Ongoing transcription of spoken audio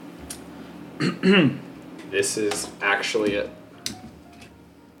This is actually it.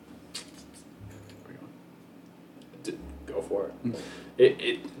 Go for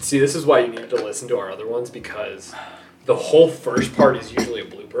it. See, this is why you need to listen to our other ones, because the whole first part is usually a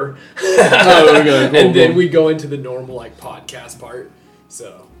blooper. Okay, cool, and then we go into the normal podcast part.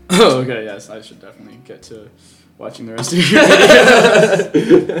 So. Okay, yes, I should definitely get to watching the rest of your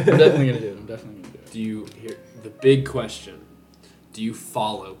videos. I'm definitely gonna do it. Do you hear the big question? Do you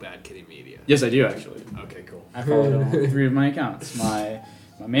follow Bad Kitty Media? Yes, I do actually. Okay, cool. I follow all 3 of my accounts. My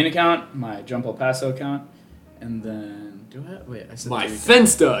main account, my Jump El Paso account, and then I said my 3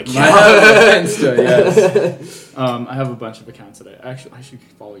 Finsta account. My Finsta, yes. I have a bunch of accounts that I should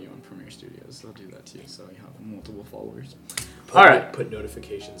follow you on Premiere Studios. I'll do that too, so you have multiple followers. All right. Put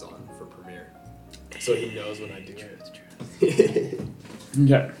notifications on for Premiere, so he knows when I do it.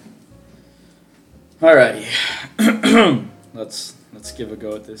 Okay. Alrighty. Let's give a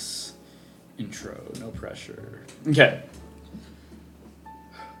go at this intro. No pressure. Okay.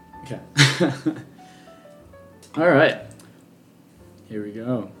 All right. Here we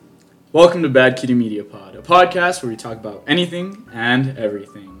go. Welcome to Bad Kitty Media Pod, a podcast where we talk about anything and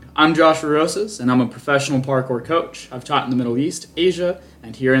everything. I'm Joshua Rosas, and I'm a professional parkour coach. I've taught in the Middle East, Asia,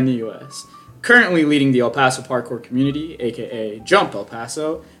 and here in the U.S. Currently leading the El Paso parkour community, aka Jump El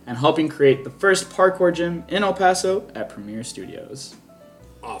Paso, and helping create the first parkour gym in El Paso at Premiere Studios.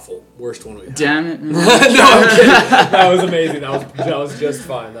 Awful. Worst one we had. Damn it, man. No, I'm kidding. That was amazing. That was just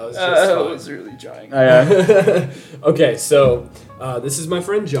fine. That was just fine. I was really trying. Okay, so this is my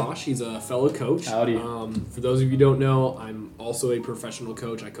friend Josh. He's a fellow coach. Howdy. For those of you who don't know, I'm also a professional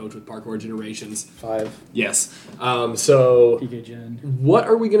coach. I coach with Parkour Generations. 5. Yes. So PK Gen. what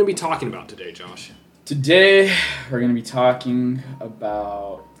are we going to be talking about today, Josh? Today, we're going to be talking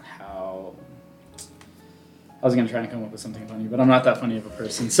about how... I was going to try and come up with something funny, but I'm not that funny of a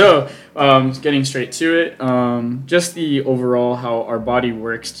person. So, getting straight to it, just the overall how our body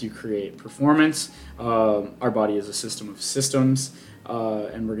works to create performance. Our body is a system of systems,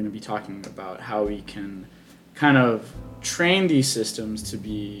 and we're going to be talking about how we can kind of train these systems to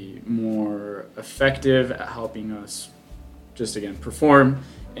be more effective at helping us just, again, perform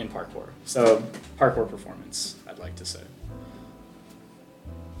in parkour. So, parkour performance, I'd like to say.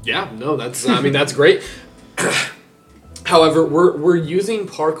 Yeah, no, that's great. However, we're using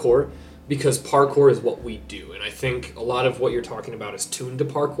parkour because parkour is what we do, and I think a lot of what you're talking about is tuned to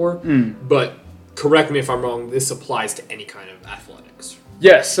parkour. But correct me if I'm wrong. This applies to any kind of athletics.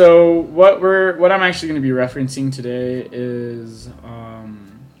 Yeah. So what I'm actually going to be referencing today is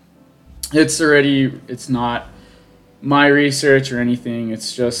it's not my research or anything.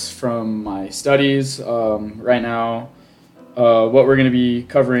 It's just from my studies. Right now. What we're going to be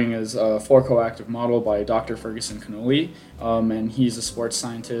covering is a 4-coactive model by Dr. Ferguson Cannoli, and he's a sports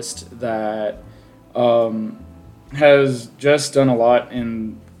scientist that has just done a lot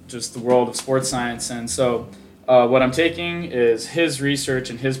in just the world of sports science. And so what I'm taking is his research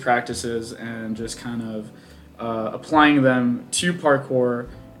and his practices and just kind of applying them to parkour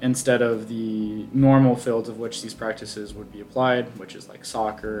instead of the normal fields of which these practices would be applied, which is like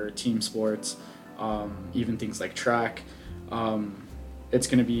soccer, team sports, even things like track. It's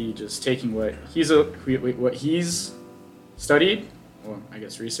going to be just taking what he's studied, or I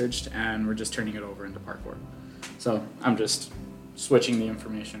guess researched, and we're just turning it over into parkour. So I'm just switching the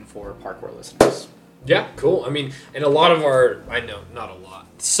information for parkour listeners. Yeah, cool. I mean, and not a lot.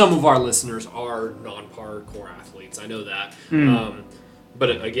 Some of our listeners are non-parkour athletes. I know that.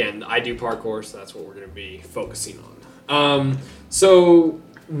 But again, I do parkour, so that's what we're going to be focusing on. So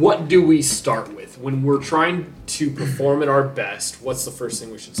what do we start with? When we're trying to perform at our best, what's the first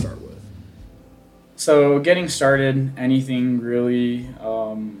thing we should start with? So getting started, anything really,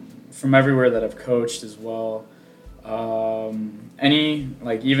 from everywhere that I've coached as well,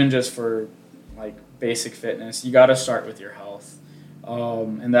 even just for like basic fitness, you got to start with your health.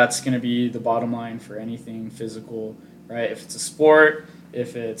 And that's going to be the bottom line for anything physical, right? If it's a sport,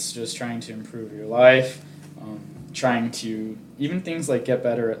 if it's just trying to improve your life, trying to even things like get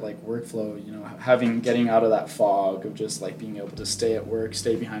better at like workflow, getting out of that fog of just like being able to stay at work,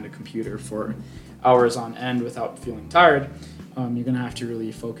 stay behind a computer for hours on end without feeling tired. You're going to have to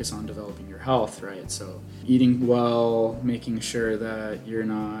really focus on developing your health, right? So eating well, making sure that you're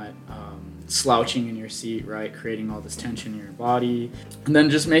not slouching in your seat, right? Creating all this tension in your body. And then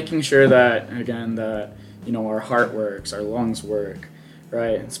just making sure that, again, our heart works, our lungs work,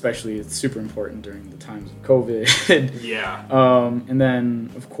 right? Especially it's super important during the times of COVID. Yeah. And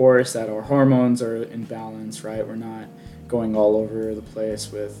then, of course, that our hormones are in balance, right? We're not going all over the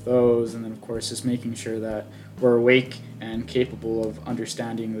place with those. And then, of course, just making sure that we're awake and capable of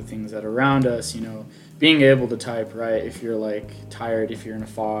understanding the things that are around us, being able to type, right? If you're like tired, if you're in a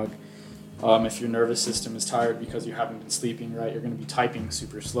fog, if your nervous system is tired because you haven't been sleeping, right, you're going to be typing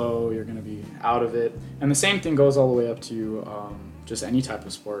super slow, you're going to be out of it. And the same thing goes all the way up to just any type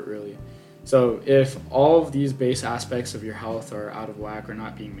of sport, really. So if all of these base aspects of your health are out of whack or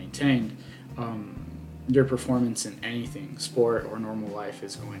not being maintained, your performance in anything, sport or normal life,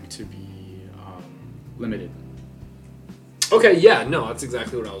 is going to be limited. Okay, yeah, no, that's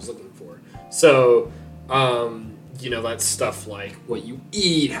exactly what I was looking for. So, that's stuff like what you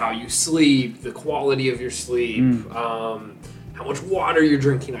eat, how you sleep, the quality of your sleep, how much water you're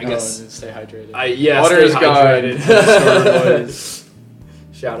drinking, I guess. Stay hydrated. Water is hydrated.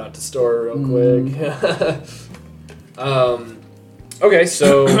 Shout out to Store real quick. Okay,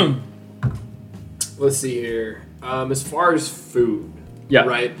 so let's see here. As far as food,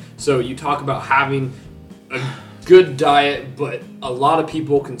 right? So you talk about having a good diet, but a lot of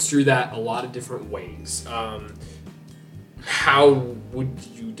people construe that a lot of different ways. How would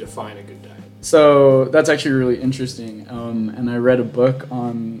you define a good diet? So that's actually really interesting. And I read a book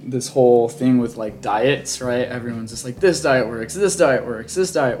on this whole thing with like diets, right? Everyone's just like, this diet works, this diet works,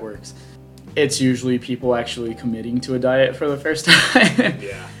 this diet works. It's usually people actually committing to a diet for the first time.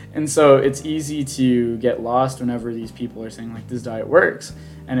 Yeah. And so it's easy to get lost whenever these people are saying like, this diet works.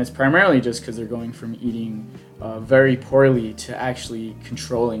 And it's primarily just because they're going from eating very poorly to actually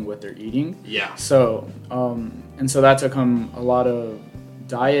controlling what they're eating. Yeah. So, and so that's how come a lot of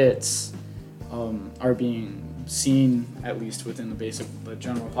diets are being seen, at least within the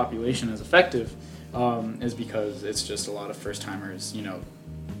general population, as effective, is because it's just a lot of first timers,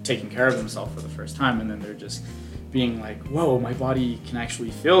 taking care of themselves for the first time, and then they're just being like, whoa, my body can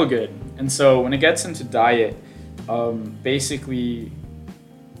actually feel good. And so when it gets into diet, basically,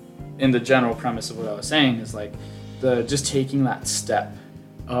 in the general premise of what I was saying, is like just taking that step,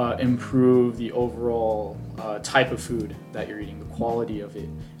 improve the overall type of food that you're eating, the quality of it,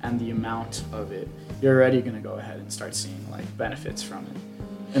 and the amount of it. You're already going to go ahead and start seeing like benefits from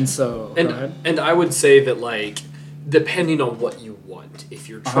it. And so, go ahead. And I would say that like, depending on what you want, if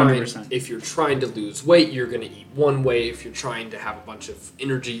you're trying 100%. To lose weight, you're going to eat one way. If you're trying to have a bunch of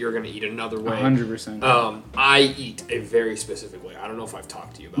energy, you're going to eat another way. 100%. I eat a very specific way. I don't know if I've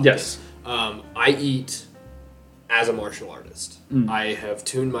talked to you about this. Yes. I eat as a martial artist. I have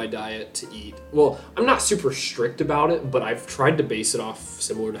tuned my diet to eat. Well, I'm not super strict about it, but I've tried to base it off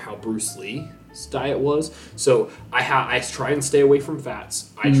similar to how Bruce Lee's diet was. So I try and stay away from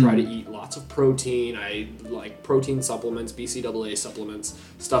fats. I try to eat lots of protein. I like protein supplements, BCAA supplements,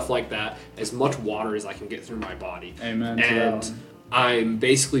 stuff like that. As much water as I can get through my body. Amen. And I'm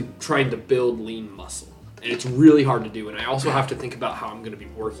basically trying to build lean muscle. And it's really hard to do. And I also have to think about how I'm going to be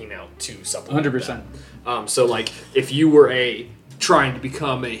working out to supplement 100%. that. So like if you were trying to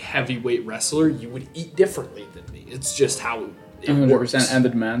become a heavyweight wrestler, you would eat differently than me. It's just how it 100%, works. And the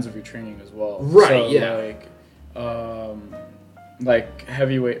demands of your training as well. Right, so, like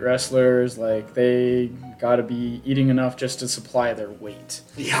heavyweight wrestlers, like they got to be eating enough just to supply their weight.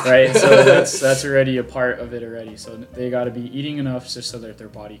 Yeah. Right? So that's already a part of it already. So they got to be eating enough just so that their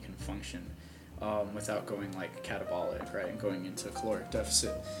body can function without going like catabolic, right? And going into caloric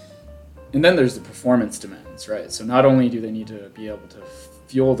deficit. And then there's the performance demands, right? So not only do they need to be able to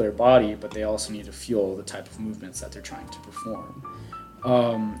fuel their body, but they also need to fuel the type of movements that they're trying to perform.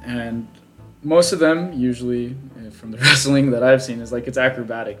 And most of them, usually from the wrestling that I've seen, is like it's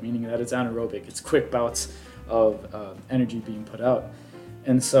acrobatic, meaning that it's anaerobic. It's quick bouts of energy being put out.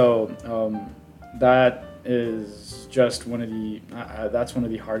 And so that is just one of the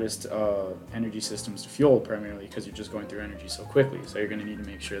hardest energy systems to fuel, primarily because you're just going through energy so quickly. So you're going to need to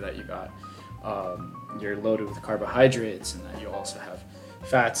make sure that you got you're loaded with carbohydrates, and that you also have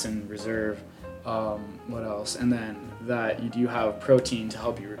fats in reserve. What else? And then that you do have protein to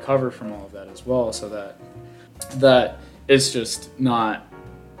help you recover from all of that as well, so that it's just not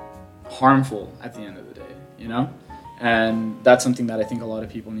harmful at the end of the day, And that's something that I think a lot of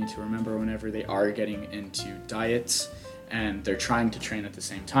people need to remember whenever they are getting into diets and they're trying to train at the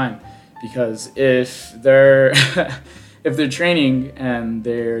same time. Because if they're if they're training and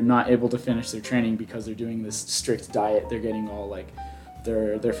they're not able to finish their training because they're doing this strict diet, they're getting all like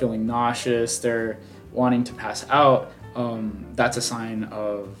they're feeling nauseous, they're wanting to pass out, that's a sign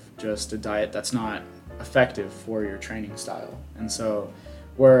of just a diet that's not effective for your training style. And so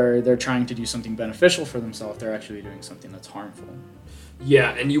where they're trying to do something beneficial for themselves, they're actually doing something that's harmful.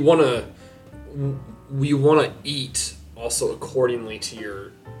 Yeah, and you want to eat also accordingly to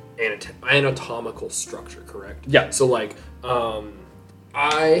your anatomical structure, correct? Yeah. So like,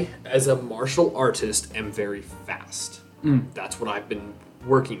 I as a martial artist am very fast. That's what I've been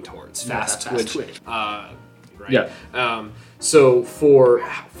working towards. Fast twitch. Right. Yeah. So for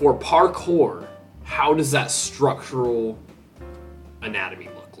parkour, how does that structural anatomy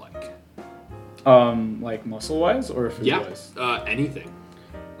look like? Like muscle wise or food wise? Anything.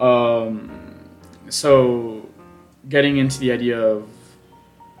 So getting into the idea of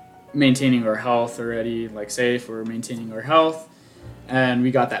maintaining our health already, like say if we're maintaining our health and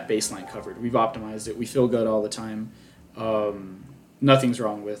we got that baseline covered, we've optimized it, we feel good all the time, nothing's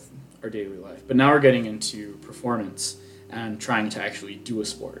wrong with our daily life. But now we're getting into performance and trying to actually do a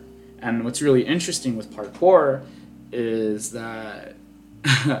sport. And what's really interesting with parkour is that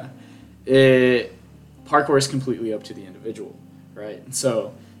parkour is completely up to the individual, right?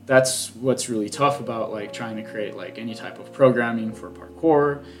 So that's what's really tough about like trying to create like any type of programming for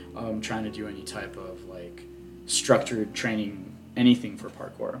parkour, trying to do any type of like structured training, anything for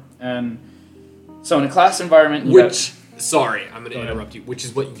parkour. And so in a class environment, sorry, I'm going to interrupt you, which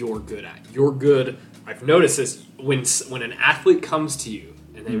is what you're good at. You're good. I've noticed this when an athlete comes to you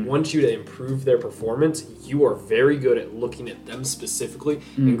and they want you to improve their performance, you are very good at looking at them specifically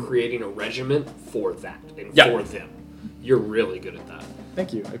and creating a regimen for that and for them. You're really good at that.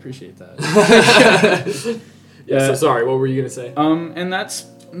 Thank you. I appreciate that. So sorry, what were you going to say? And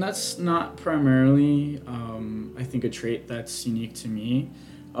that's not primarily, I think, a trait that's unique to me.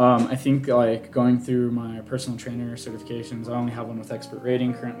 I think like going through my personal trainer certifications, I only have one with expert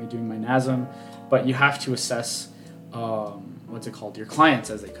rating, currently doing my NASM, but you have to assess, your clients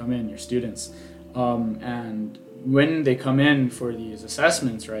as they come in, your students. And when they come in for these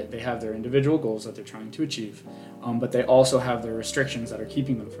assessments, right, they have their individual goals that they're trying to achieve, but they also have their restrictions that are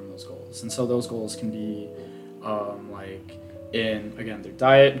keeping them from those goals. And so those goals can be in, again, their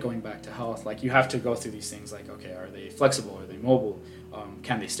diet, going back to health. Like you have to go through these things like, okay, are they flexible? Are they mobile?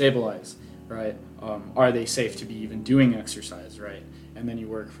 Can they stabilize, right? Are they safe to be even doing exercise, right? And then you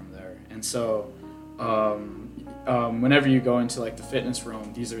work from there. And so whenever you go into like the fitness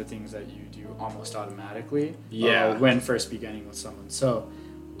realm, these are the things that you do almost automatically when first beginning with someone. So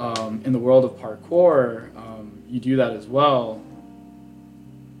in the world of parkour, you do that as well,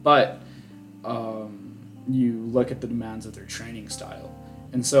 but you look at the demands of their training style.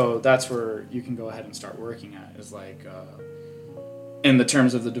 And so that's where you can go ahead and start working at, is like in the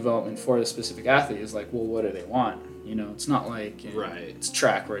terms of the development for the specific athlete, is like, well, what do they want? You know, it's not like it's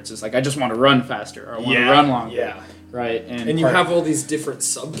track where it's just like, I just want to run faster or I want to run longer. Yeah. Right. And you have all these different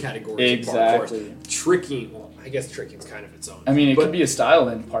subcategories exactly. of parkour. Tricking, well, I guess tricking's kind of its own. I mean, it could be a style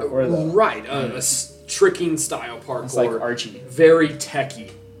in parkour, though. Right. Tricking style parkour. It's like Archie. Very techy.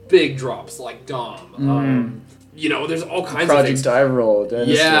 Big drops like Dom. You know, there's all kinds of things. Project Dive Roll.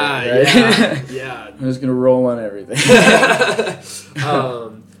 Dentistry, Yeah. I'm just going to roll on everything.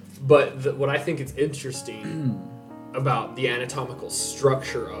 But what I think is interesting about the anatomical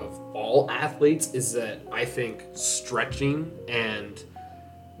structure of all athletes is that I think stretching and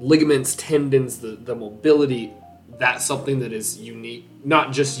ligaments, tendons, the mobility, that's something that is unique,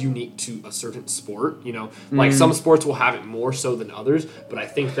 not just unique to a certain sport, you know, like some sports will have it more so than others, but I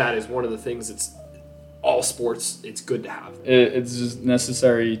think that is one of the things that's all sports, it's good to have. It's just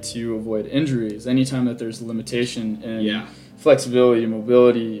necessary to avoid injuries. Anytime that there's a limitation in flexibility,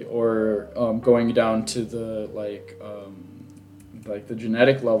 mobility, or going down to the like the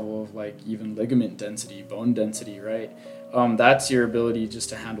genetic level of like even ligament density, bone density, right? That's your ability just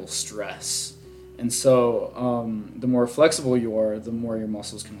to handle stress. And so the more flexible you are, the more your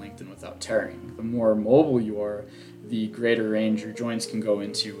muscles can lengthen without tearing. The more mobile you are, the greater range your joints can go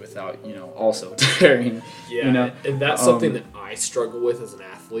into without, you know, also tearing. Yeah, you know? And that's something that I struggle with as an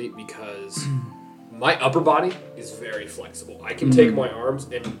athlete because my upper body is very flexible. I can take my arms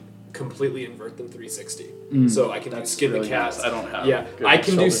and completely invert them 360. So I can do skin really the cats. Nice. I don't have I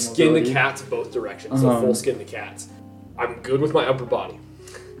can do skin mobility. The cats both directions, so full skin the cats. I'm good with my upper body.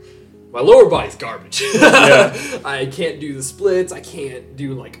 My lower body's garbage. I can't do the splits. I can't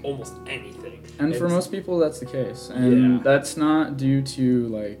do like almost anything. And for most people, that's the case. And that's not due to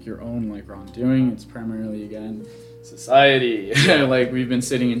like your own like wrongdoing. It's primarily, again, society. Like we've been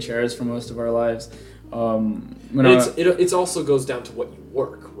sitting in chairs for most of our lives. It also goes down to what you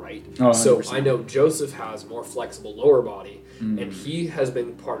work, right? Oh, so I know Joseph has more flexible lower body, and he has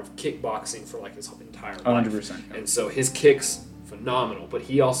been part of kickboxing for like his entire life. 100%. And so his kicks phenomenal, but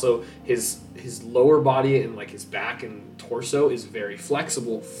he also his lower body and like his back and torso is very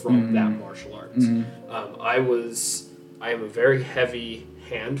flexible from that martial arts. I am a very heavy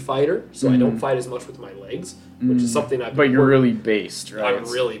hand fighter, so I don't fight as much with my legs, which is something I've been But you're really based, right? I'm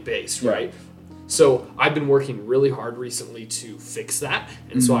really based, right? So I've been working really hard recently to fix that,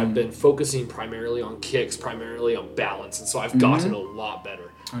 and so I've been focusing primarily on kicks, primarily on balance, and so I've gotten a lot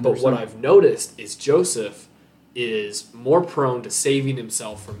better. 100%. But what I've noticed is Joseph is more prone to saving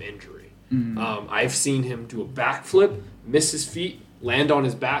himself from injury. I've seen him do a backflip, miss his feet, land on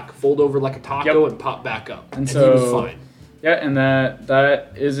his back, fold over like a taco, and pop back up, and so, he was fine. Yeah, and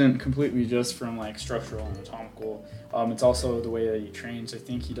that isn't completely just from like structural and anatomical. It's also the way that he trains. I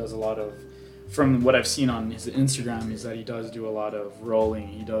think he does a lot of, from what I've seen on his Instagram, is that he does do a lot of rolling.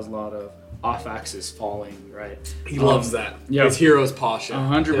 He does a lot of off-axis falling, right? He loves that. Yep. His hero's posture.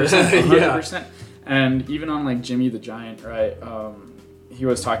 100%. 100%. And even on like Jimmy the Giant, right? He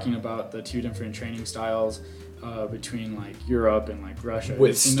was talking about the two different training styles between like Europe and like Russia.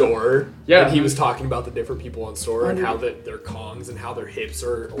 With Store. Yeah. And he was talking about the different people on Store and how their Kongs and how their hips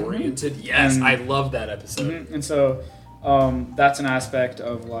are oriented. Yes, I love that episode. And so that's an aspect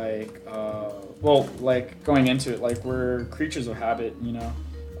of like, like going into it, like we're creatures of habit, you know.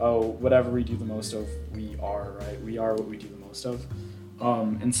 Whatever we do the most of, we are, right? We are what we do the most of.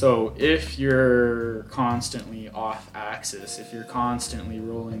 And so if you're constantly off axis, if you're constantly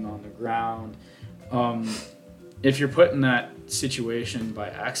rolling on the ground, if you're put in that situation by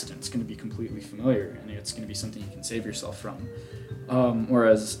accident, it's going to be completely familiar and it's going to be something you can save yourself from.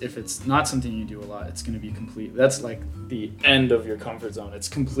 Whereas if it's not something you do a lot, it's going to be that's like the end of your comfort zone. It's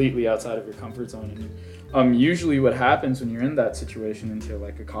completely outside of your comfort zone. And usually what happens when you're in that situation into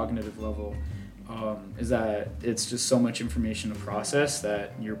like a cognitive level is that it's just so much information to process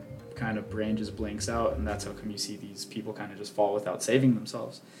that your kind of brain just blanks out, and that's how come you see these people kind of just fall without saving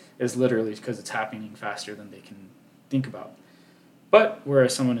themselves. Is literally because it's happening faster than they can think about. But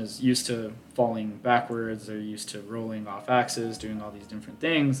whereas someone is used to falling backwards, they're used to rolling off axis, doing all these different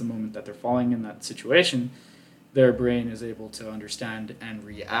things, the moment that they're falling in that situation, their brain is able to understand and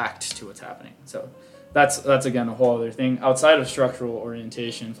react to what's happening. So that's again a whole other thing outside of structural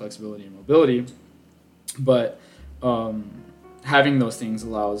orientation, flexibility, and mobility. But having those things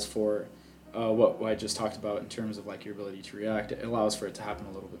allows for what I just talked about in terms of like your ability to react. It allows for it to happen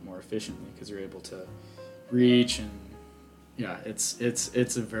a little bit more efficiently because you're able to reach and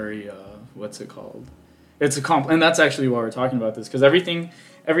it's a very what's it called? It's a and that's actually why we're talking about this, because everything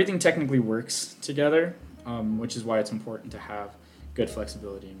technically works together, which is why it's important to have good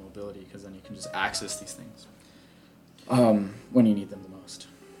flexibility and mobility, because then you can just access these things when you need them the most.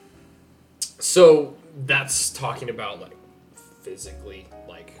 So that's talking about like physically,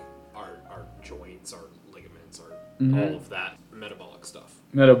 like our joints, our ligaments, all of that metabolic stuff.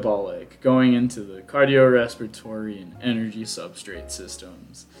 Metabolic, going into the cardiorespiratory and energy substrate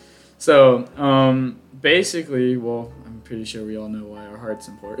systems. So basically, well, I'm pretty sure we all know why our heart's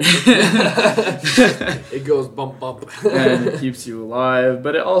important. It goes bump bump. And it keeps you alive,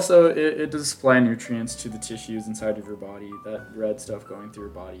 but it also it does supply nutrients to the tissues inside of your body. That red stuff going through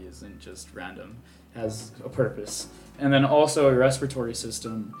your body isn't just random, it has a purpose. And then also a respiratory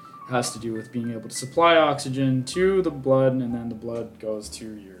system has to do with being able to supply oxygen to the blood, and then the blood goes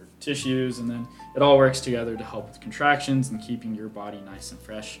to your tissues, and then it all works together to help with contractions and keeping your body nice and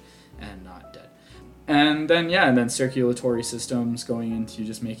fresh and not dead. And then circulatory systems going into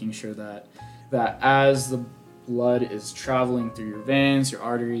just making sure that as the blood is traveling through your veins, your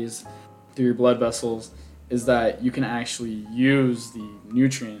arteries, through your blood vessels, is that you can actually use the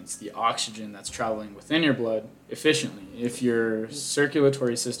nutrients, the oxygen that's traveling within your blood efficiently. If your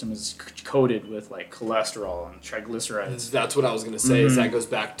circulatory system is coated with like cholesterol and triglycerides. That's what I was going to say, is that goes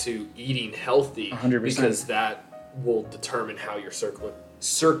back to eating healthy. 100%. Because that will determine how your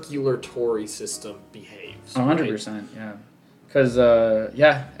circulatory system behaves. 100%, right? Yeah. Because,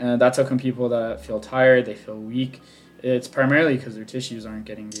 that's how come people that feel tired, they feel weak, it's primarily because their tissues aren't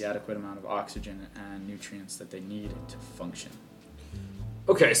getting the adequate amount of oxygen and nutrients that they need to function.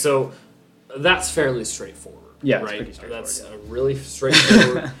 Okay, so that's fairly straightforward. Yeah, right? Pretty straightforward. That's really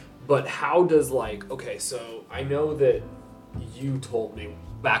straightforward. But how does so I know that you told me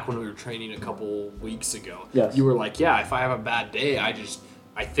back when we were training a couple weeks ago, yes. You were like, yeah, if I have a bad day, I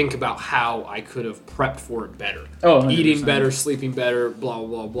think about how I could have prepped for it better. Oh, 100%. Eating better, sleeping better, blah,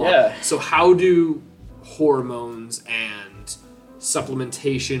 blah, blah. Yeah. So how do hormones and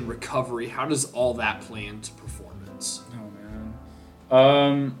supplementation, recovery, how does all that play into performance? Oh,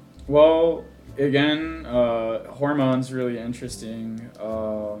 man. Well, again, hormones really interesting.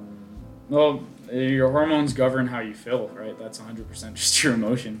 Your hormones govern how you feel, right? That's 100% just your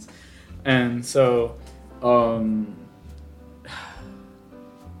emotions. And so,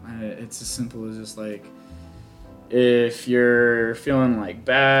 it's as simple as just like, if you're feeling like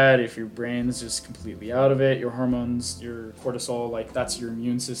bad, if your brain's just completely out of it, your hormones, your cortisol, like that's your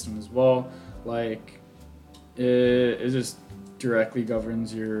immune system as well. Like it just directly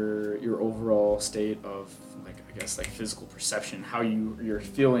governs your overall state of, like, I guess, like physical perception, how you're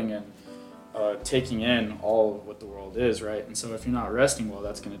feeling and taking in all of what the world is, right? And so if you're not resting well,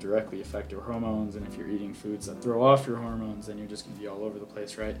 that's going to directly affect your hormones. And if you're eating foods that throw off your hormones, then you're just going to be all over the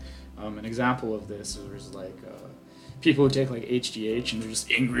place, right? An example of this is like people who take like HGH and they're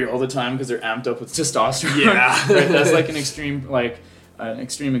just angry all the time because they're amped up with testosterone. Yeah. Right? That's like an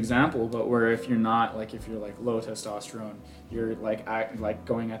extreme example, but where if you're not, like, if you're like low testosterone, you're like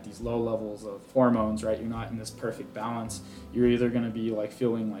going at these low levels of hormones, right? You're not in this perfect balance. You're either going to be like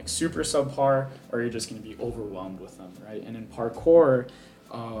feeling like super subpar, or you're just going to be overwhelmed with them, right? And in parkour,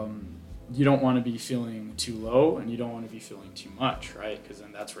 you don't want to be feeling too low, and you don't want to be feeling too much, right? Because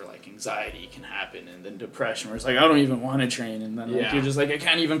then that's where like anxiety can happen, and then depression, where it's like, I don't even want to train, and then like, you're just like, I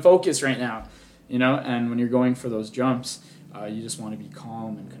can't even focus right now, you know? And when you're going for those jumps, you just want to be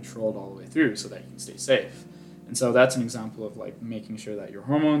calm and controlled all the way through so that you can stay safe. And so that's an example of like making sure that your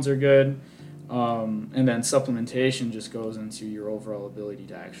hormones are good. And then supplementation just goes into your overall ability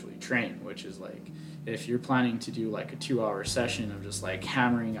to actually train, which is like, if you're planning to do like a 2-hour session of just like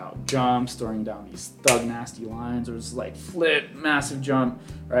hammering out jumps, throwing down these thug nasty lines, or just like flip, massive jump,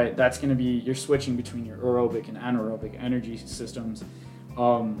 right? That's going to be, you're switching between your aerobic and anaerobic energy systems.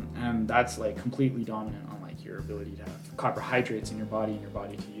 And that's like completely dominant on like your ability to have carbohydrates in your body and your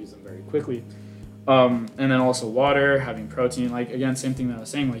body to use them very quickly. And then also water, having protein, like again, same thing that I was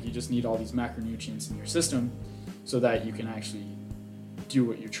saying, like you just need all these macronutrients in your system so that you can actually do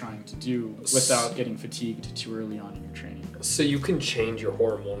what you're trying to do without getting fatigued too early on in your training. So you can change your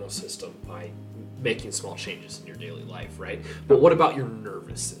hormonal system by making small changes in your daily life, right? But what about your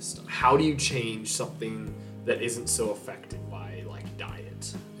nervous system? How do you change something that isn't so affected by like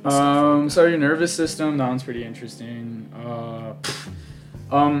diet? So your nervous system, that one's pretty interesting.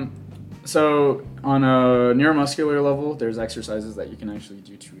 So on a neuromuscular level, there's exercises that you can actually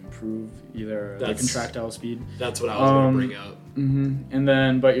do to improve either the contractile speed. That's what I was going to bring up. And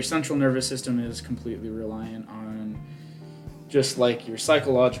then, but your central nervous system is completely reliant on just like your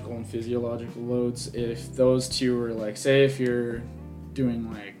psychological and physiological loads. If those two are like, say if you're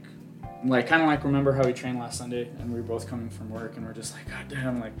doing like kind of like, remember how we trained last Sunday and we were both coming from work and we're just like, God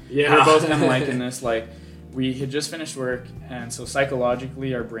damn, like we're both kind of like in this, like we had just finished work, and so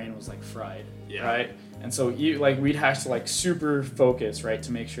psychologically our brain was like fried, right? And so we'd have to like super focus, right,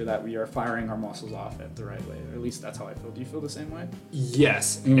 to make sure that we are firing our muscles off at the right way. Or at least that's how I feel. Do you feel the same way?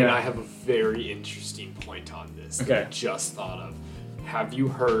 Yes, and I have a very interesting point on this that I just thought of. Have you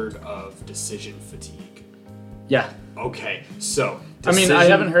heard of decision fatigue? Yeah. Okay, so I mean, I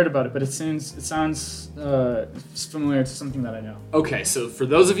haven't heard about it, but it sounds familiar to something that I know. Okay, so for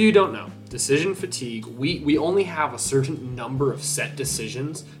those of you who don't know, decision fatigue, we only have a certain number of set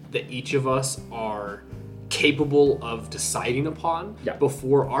decisions that each of us are capable of deciding upon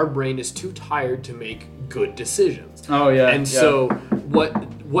before our brain is too tired to make good decisions. Oh, yeah. And so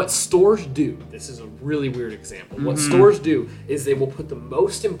what stores do, this is a really weird example, what stores do is they will put the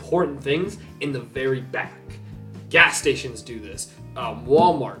most important things in the very back. Gas stations do this.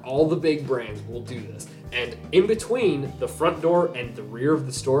 Walmart, all the big brands will do this. And in between the front door and the rear of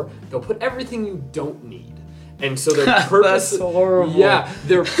the store, they'll put everything you don't need. And so they're purposely, that's horrible. Yeah,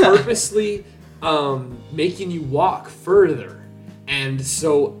 they're purposely making you walk further. And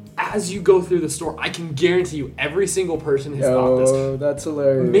so as you go through the store, I can guarantee you every single person has thought this. Oh, that's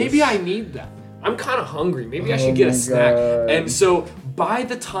hilarious. Maybe I need that. I'm kind of hungry. Maybe I should get a snack. And so by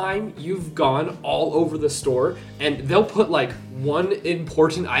the time you've gone all over the store, and they'll put like one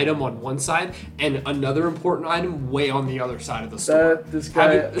important item on one side and another important item way on the other side of the store. This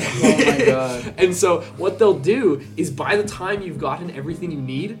guy, oh my God. And so what they'll do is by the time you've gotten everything you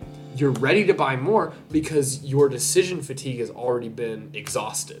need, you're ready to buy more because your decision fatigue has already been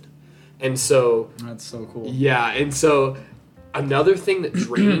exhausted. And so... That's so cool. Yeah, and so... Another thing that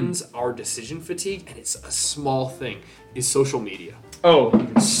drains our decision fatigue, and it's a small thing, is social media. Oh.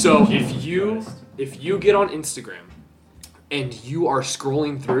 So if you get on Instagram and you are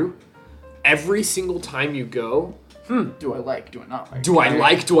scrolling through, every single time you go, do I like, do I not like? Do I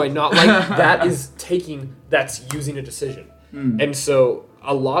like, do I not like? That's using a decision. And so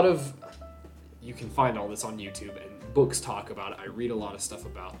a lot of, you can find all this on YouTube and books talk about it. I read a lot of stuff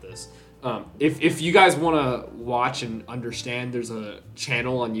about this. If you guys want to watch and understand, there's a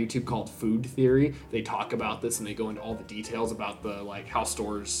channel on YouTube called Food Theory. They talk about this and they go into all the details about the like how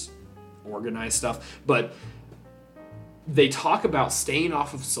stores organize stuff. But they talk about staying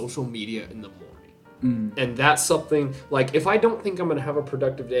off of social media in the morning. And that's something, like, if I don't think I'm going to have a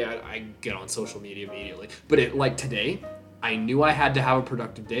productive day, I get on social media immediately. But like today, I knew I had to have a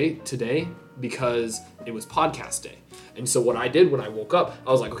productive day today because it was podcast day. And so what I did when I woke up,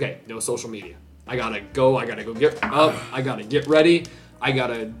 I was like, okay, no social media. I gotta go get up, I gotta get ready, I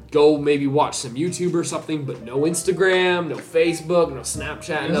gotta go maybe watch some YouTube or something, but no Instagram, no Facebook, no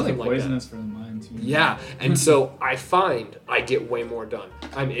Snapchat, nothing like that. Poisonous for the mind too. Yeah, and so I find I get way more done.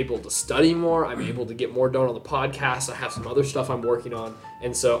 I'm able to study more, I'm able to get more done on the podcast, I have some other stuff I'm working on,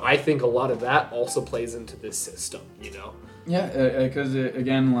 and so I think a lot of that also plays into this system, you know? Yeah, because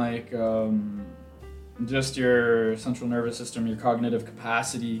again, like, just your central nervous system, your cognitive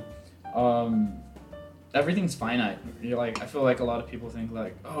capacity, everything's finite. You're like, I feel like a lot of people think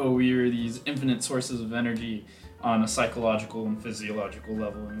like, oh, we are these infinite sources of energy on a psychological and physiological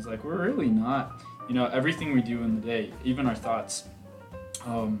level, and it's like, we're really not. You know, everything we do in the day, even our thoughts,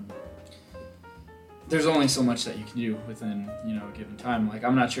 there's only so much that you can do within, you know, a given time. Like,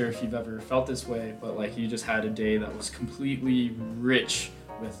 I'm not sure if you've ever felt this way, but like, you just had a day that was completely rich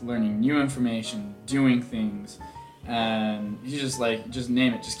with learning new information, doing things, and you just like, just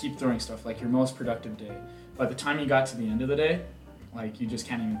name it, just keep throwing stuff, like your most productive day. By the time you got to the end of the day, like, you just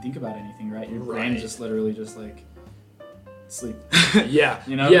can't even think about anything, right? Your brain just literally just like sleep. Yeah.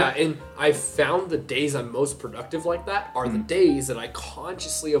 You know? Yeah, and I found the days I'm most productive like that are the days that I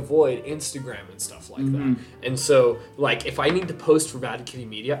consciously avoid Instagram and stuff like that. And so, like, if I need to post for Bad Kitty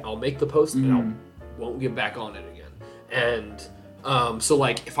Media, I'll make the post and I won't get back on it again. And so,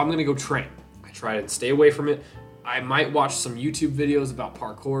 like, if I'm gonna go train, I try to stay away from it. I might watch some YouTube videos about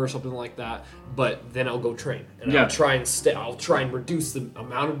parkour or something like that, but then I'll go train and I'll try and reduce the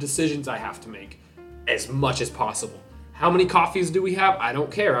amount of decisions I have to make as much as possible. How many coffees do we have? I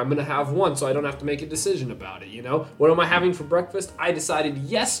don't care. I'm going to have one so I don't have to make a decision about it, you know? What am I having for breakfast? I decided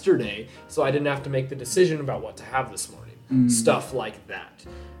yesterday so I didn't have to make the decision about what to have this morning. Stuff like that.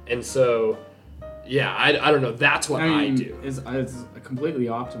 And so, yeah, I don't know. That's what I do. It's completely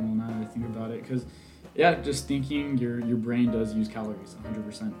optimal now that I think about it, because, yeah, just thinking, your brain does use calories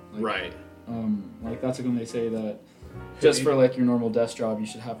 100%. Like, right. Like, that's like when they say that just for like your normal desk job, you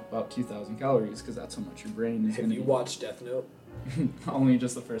should have about 2,000 calories, because that's how much your brain is. Have you watched Death Note? Only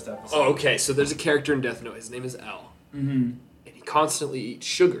just the first episode. Oh, okay. So there's a character in Death Note. His name is L. And he constantly eats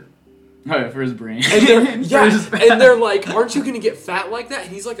sugar. Oh, yeah, for his brain. And they're like, aren't you going to get fat like that?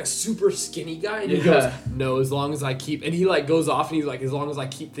 And he's like a super skinny guy. And he goes, no, as long as I keep... And he like goes off and he's like, as long as I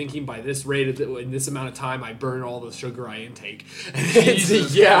keep thinking by this rate, in this amount of time, I burn all the sugar I intake.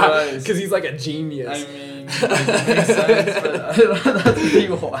 Yeah, because he's like a genius. I mean, it makes sense, but that's pretty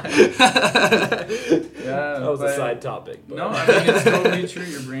wild. Yeah, that was a side topic. But. No, I mean, it's totally true.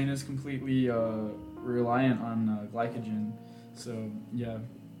 Your brain is completely reliant on glycogen. So, yeah.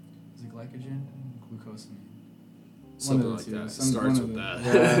 Is it glycogen? Glucosamine. Something like that. Starts with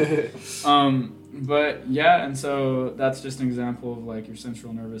that. Yeah. But yeah, and so that's just an example of like your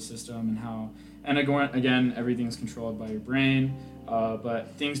central nervous system and how, and again, everything's controlled by your brain,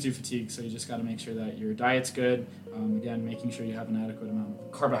 but things do fatigue, so you just got to make sure that your diet's good. Again, making sure you have an adequate amount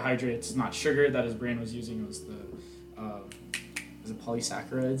of carbohydrates, not sugar that his brain was using. It was the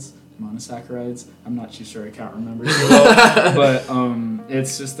polysaccharides, monosaccharides. I'm not too sure. I can't remember too well. But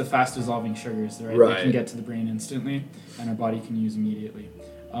it's just the fast dissolving sugars, right? They can get to the brain instantly, and our body can use immediately.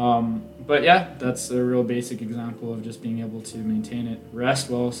 But yeah, that's a real basic example of just being able to maintain it, rest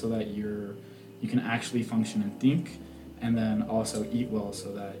well, so that you can actually function and think, and then also eat well,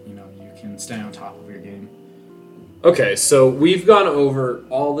 so that you can stay on top of your game. Okay, so we've gone over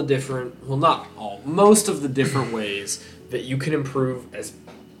all the different, well, not all, most of the different ways that you can improve as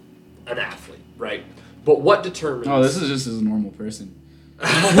an athlete, right? But what determines... Oh, this is just as a normal person.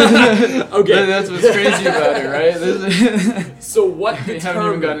 Okay. That's what's crazy about it, right? So what determines... We haven't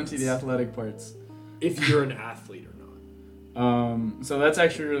even gotten into the athletic parts. If you're an athlete or not. So that's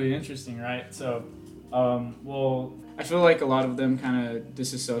actually really interesting, right? So, well, I feel like a lot of them kind of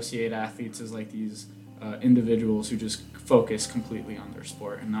disassociate athletes as like these individuals who just focus completely on their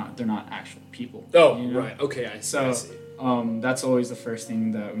sport and they're not actual people. Oh, right. Okay, I see. That's always the first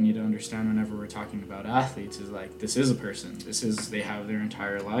thing that we need to understand whenever we're talking about athletes is like, this is a person. They have their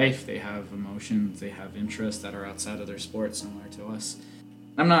entire life. They have emotions. They have interests that are outside of their sport, similar to us.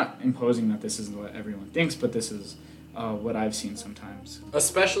 I'm not imposing that this is what everyone thinks, but this is what I've seen sometimes.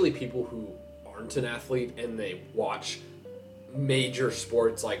 Especially people who aren't an athlete and they watch major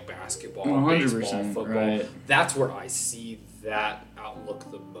sports like basketball, 100%, baseball, football. Right. That's where I see that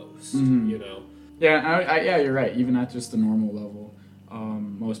outlook the most, you know? Yeah, yeah, you're right. Even at just the normal level,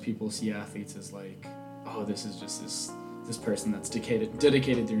 most people see athletes as like, oh, this is just this this person that's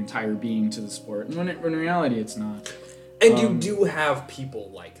dedicated their entire being to the sport. And when in reality, it's not. And you do have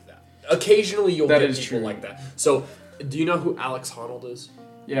people like that. Occasionally, you'll get people true. like that. So, do you know who Alex Honnold is?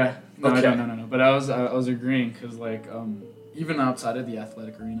 Yeah. No, Okay. I don't. No. But I was agreeing because like even outside of the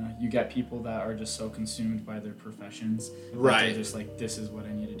athletic arena, you get people that are just so consumed by their professions. that Right. They're just like, this is what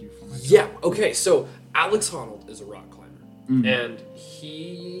I need to do for myself. Yeah. Okay. So Alex Honnold is a rock climber, and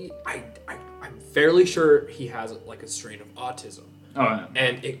I'm fairly sure he has like a strain of autism, Oh, yeah.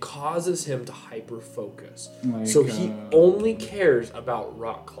 and it causes him to hyper focus. Like, So he only cares about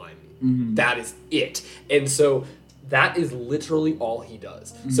rock climbing. That is it, and so that is literally all he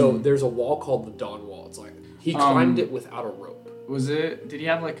does. So there's a wall called the Dawn Wall. It's like he climbed it without a rope. Did he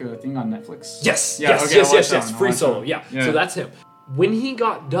have like a thing on Netflix? Yes, Yeah, yes, okay, yes, I'll yes, watch yes. that one, Free I'll watch solo, that one. yeah. Yeah. So that's him. When he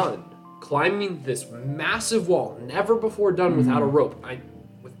got done climbing this massive wall, never before done without a rope,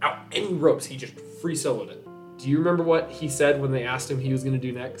 without any ropes, he just free soloed it. Do you remember what he said when they asked him he was going to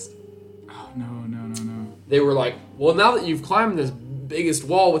do next? Oh, no. They were like, well, now that you've climbed this biggest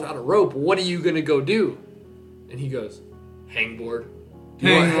wall without a rope, what are you going to go do? And he goes, hangboard.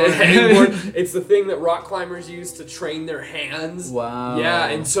 Hangboard. It's the thing that rock climbers use to train their hands. Wow. Yeah,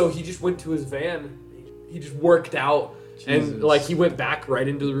 and so he just went to his van. He just worked out. And Jesus. like he went back right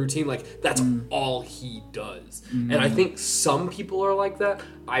into the routine. Like that's all he does. And I think some people are like that.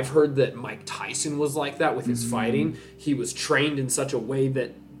 I've heard that Mike Tyson was like that with his fighting. He was trained in such a way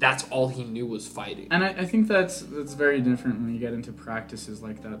that that's all he knew was fighting. And I think that's very different when you get into practices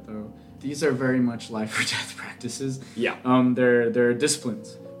like that, though. These are very much life or death practices. Yeah. They're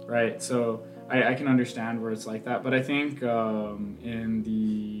disciplines, right? So I can understand where it's like that, but I think in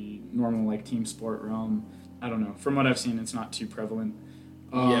the normal like team sport realm, I don't know. From what I've seen, it's not too prevalent.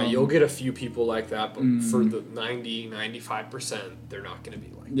 Yeah, you'll get a few people like that, but for the 95%, they're not going to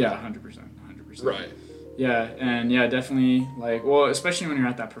be like Yeah, that. 100%. Right. Yeah, and yeah, definitely, like, well, especially when you're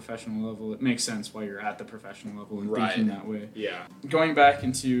at that professional level, it makes sense why you're at the professional level and Right. thinking that way. Yeah. Going back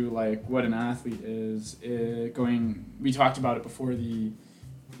into, like, what an athlete is, we talked about it before we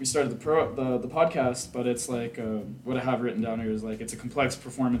started the podcast, but it's like, what I have written down here is, like, it's a complex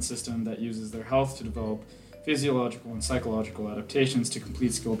performance system that uses their health to develop physiological and psychological adaptations to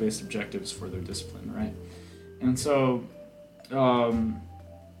complete skill-based objectives for their discipline, right? And so,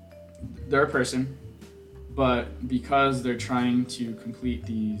 they're a person, but because they're trying to complete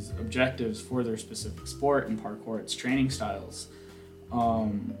these objectives for their specific sport and parkour, its training styles,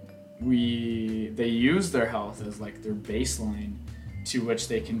 they use their health as like their baseline to which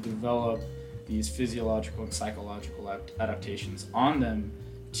they can develop these physiological and psychological adaptations on them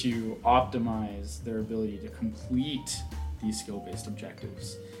to optimize their ability to complete these skill-based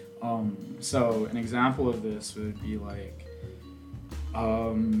objectives. So an example of this would be like,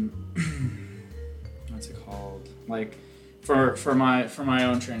 what's it called? Like for my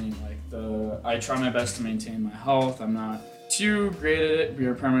own training, like I try my best to maintain my health. I'm not too great at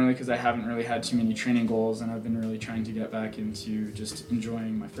it, primarily because I haven't really had too many training goals, and I've been really trying to get back into just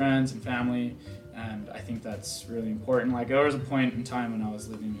enjoying my friends and family. And I think that's really important. Like there was a point in time when I was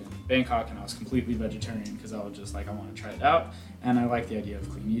living in Bangkok and I was completely vegetarian because I was just like, I want to try it out, and I like the idea of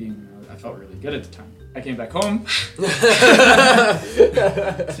clean eating. And I felt really good at the time. I came back home to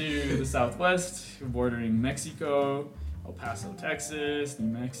the Southwest, bordering Mexico, El Paso, Texas,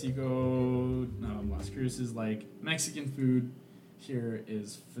 New Mexico, Las Cruces. Like Mexican food here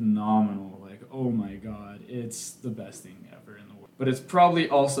is phenomenal. Like, oh my God, it's the best thing ever in the world. But it's probably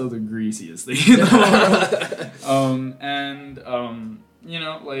also the greasiest thing in the world. You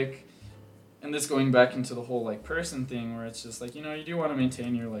know, like, and this going back into the whole like person thing where it's just like, you know, you do want to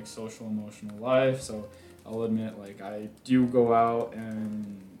maintain your like social emotional life. So I'll admit, like, I do go out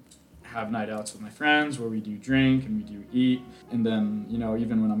and have night outs with my friends where we do drink and we do eat. And then, you know,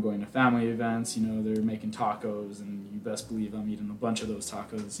 even when I'm going to family events, you know, they're making tacos and you best believe I'm eating a bunch of those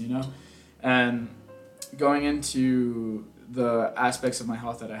tacos, you know? And going into the aspects of my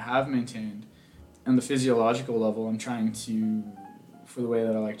health that I have maintained and the physiological level, I'm trying to, for the way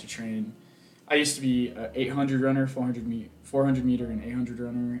that I like to train, I used to be an 800 runner, 400 meter and 800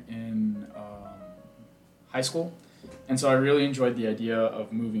 runner in high school. And so I really enjoyed the idea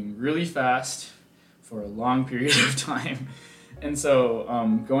of moving really fast for a long period of time. And so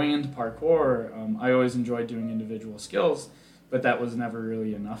going into parkour, I always enjoyed doing individual skills, but that was never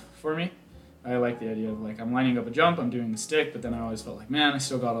really enough for me. I like the idea of like, I'm lining up a jump, I'm doing the stick, but then I always felt like, man, I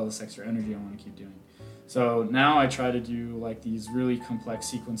still got all this extra energy I want to keep doing. So now I try to do like these really complex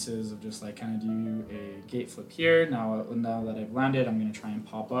sequences of just like kind of do a gate flip here. Now that I've landed, I'm going to try and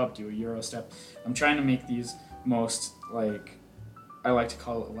pop up, do a Euro step. I'm trying to make these most like I like to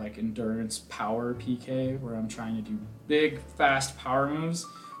call it like endurance power PK, where I'm trying to do big, fast power moves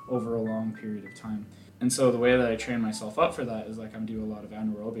over a long period of time. And so the way that I train myself up for that is like I'm doing a lot of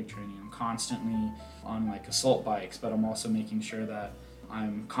anaerobic training. I'm constantly on like assault bikes, but I'm also making sure that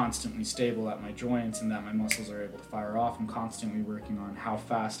I'm constantly stable at my joints and that my muscles are able to fire off. I'm constantly working on how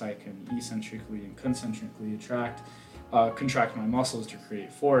fast I can eccentrically and concentrically contract my muscles to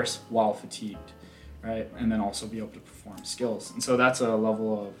create force while fatigued, right? And then also be able to perform skills. And so that's a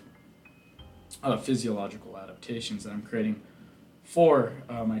level of physiological adaptations that I'm creating for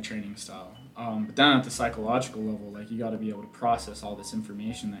my training style. But then at the psychological level, like you got to be able to process all this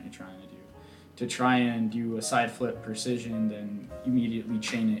information that you're trying to do. To try and do a side flip precision, then immediately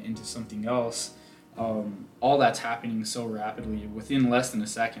chain it into something else. All that's happening so rapidly within less than a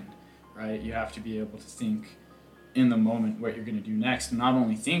second, right? You have to be able to think in the moment what you're going to do next. And not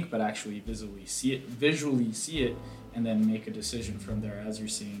only think, but actually visually see it, and then make a decision from there as you're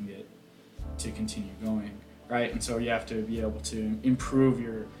seeing it to continue going, right? And so you have to be able to improve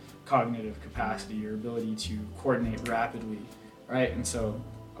your cognitive capacity, your ability to coordinate rapidly, right? And so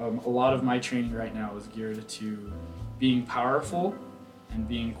a lot of my training right now is geared to being powerful and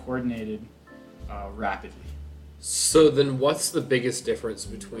being coordinated rapidly. So then what's the biggest difference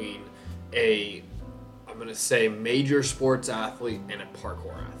between I'm going to say major sports athlete and a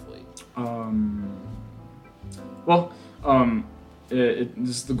parkour athlete? This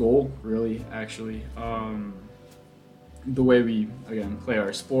is the goal, really, actually. The way we, again, play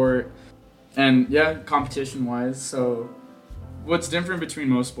our sport. And yeah, competition-wise, so what's different between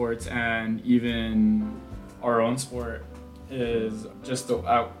most sports and even our own sport is just the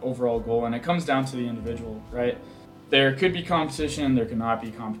overall goal, and it comes down to the individual, right? There could be competition, there could not be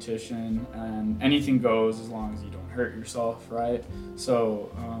competition, and anything goes as long as you don't hurt yourself, right?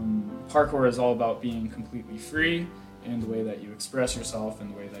 So parkour is all about being completely free in the way that you express yourself and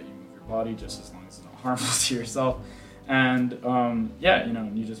the way that you move your body, just as long as it's not harmful to yourself. And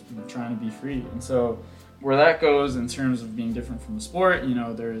you just trying to be free. And so where that goes in terms of being different from the sport,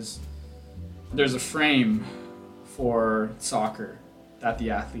 there's a frame for soccer that the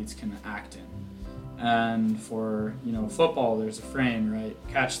athletes can act in. And for, football, there's a frame, right?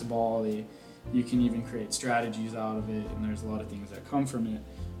 Catch the ball, you can even create strategies out of it, and there's a lot of things that come from it.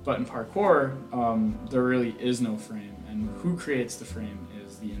 But in parkour, there really is no frame, and who creates the frame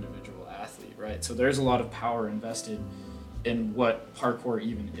is the individual athlete, right? So there's a lot of power invested in what parkour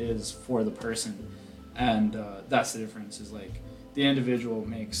even is for the person. And that's the difference, is like the individual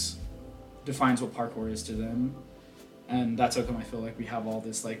defines what parkour is to them. And that's how come I feel like we have all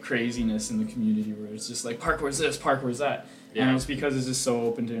this like craziness in the community where it's just like parkour is this, parkour is that. Yeah. And it's because it's just so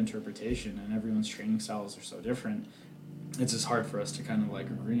open to interpretation and everyone's training styles are so different. It's just hard for us to kind of like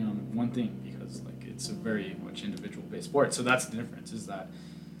agree on one thing because like it's a very much individual based sport. So that's the difference, is that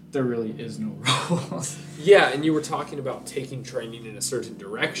there really is no rules. Yeah, and you were talking about taking training in a certain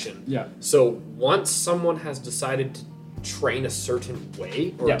direction. Yeah. So once someone has decided to train a certain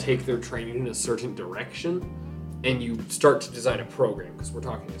way or take their training in a certain direction, and you start to design a program, because we're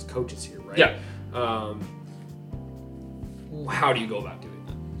talking as coaches here, right? Yeah. How do you go about doing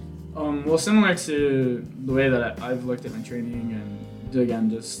that? Well, similar to the way that I've looked at my training, and again,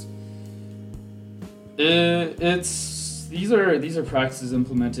 just these are practices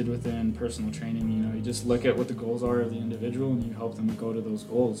implemented within personal training. You just look at what the goals are of the individual, and you help them go to those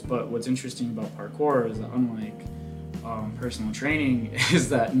goals. But what's interesting about parkour is that unlike personal training, is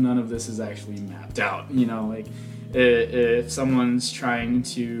that none of this is actually mapped out. If someone's trying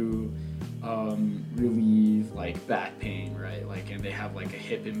to relieve like back pain, right? And they have like a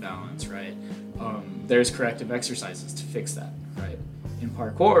hip imbalance, right? There's corrective exercises to fix that, right? In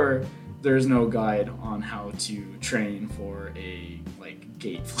parkour, there's no guide on how to train for a like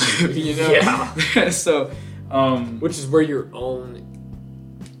gate flip, Yeah. So, which is where your own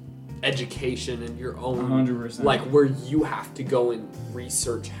education and your own 100%. like where you have to go and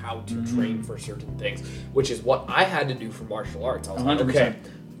research how to train for certain things, which is what I had to do for martial arts. I was 100%. like, okay,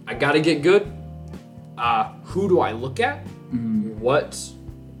 I gotta get good. Who do I look at?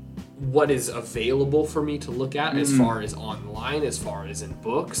 What is available for me to look at as far as online, as far as in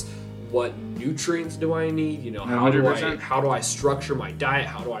books? What nutrients do I need? How do I structure my diet?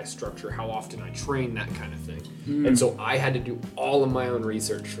 How do I structure how often I train, that kind of thing? And so I had to do all of my own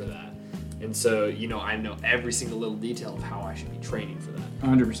research for that. And so, I know every single little detail of how I should be training for that.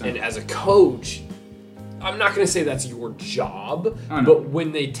 100%. And as a coach, I'm not going to say that's your job, but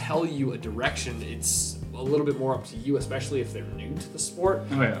when they tell you a direction, it's a little bit more up to you, especially if they're new to the sport,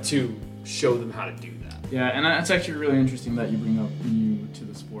 to show them how to do that. Yeah, and it's actually really interesting that you bring up new to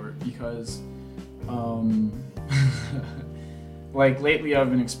the sport, because like lately I've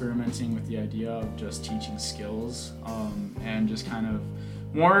been experimenting with the idea of just teaching skills, and just kind of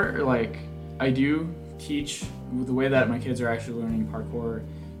more like I do teach the way that my kids are actually learning parkour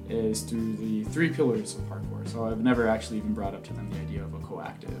is through the 3 pillars of parkour. So I've never actually even brought up to them the idea of a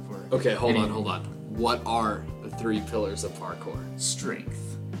coactive or Okay, hold on. What are the 3 pillars of parkour?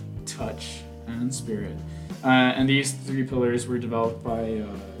 strength, touch, and spirit. And these 3 pillars were developed by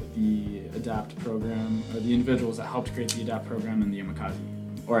the ADAPT program, or the individuals that helped create the ADAPT program and the Yamakaze.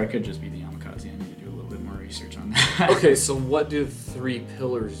 Or I could just be the Yamakaze. I need to do a little bit more research on that. Okay, so what do the 3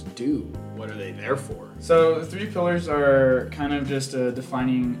 pillars do? What are they there for? So the 3 pillars are kind of just a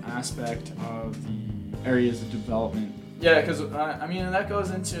defining aspect of the areas of development. Yeah, because I mean that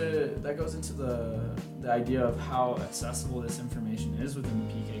goes into the idea of how accessible this information is within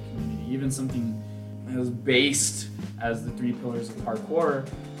the PK community. Even something as based as the 3 pillars of parkour,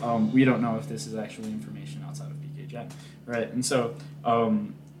 we don't know if this is actually information outside of PK Gen, right? And so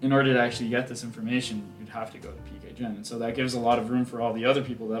in order to actually get this information, you'd have to go to PK Gen, and so that gives a lot of room for all the other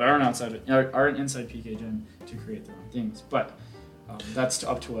people that aren't inside PK Gen to create their own things. But that's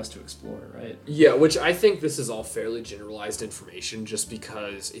up to us to explore, right? Yeah, which I think this is all fairly generalized information, just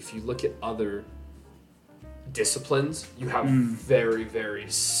because if you look at other disciplines, you have very, very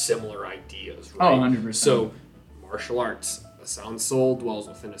similar ideas, right? Oh, 100%. So, martial arts, a sound soul dwells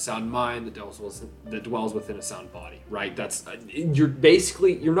within a sound mind that dwells within a sound body, right? That's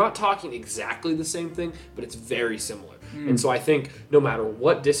you're not talking exactly the same thing, but it's very similar. And so I think no matter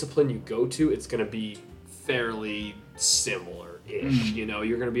what discipline you go to, it's going to be fairly similar-ish. You know,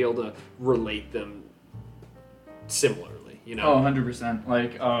 you're going to be able to relate them similarly. You know. Oh, 100%.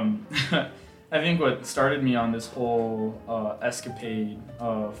 Like, I think what started me on this whole escapade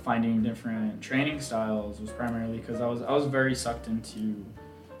of finding different training styles was primarily because I was very sucked into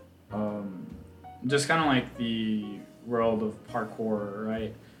just kind of like the world of parkour,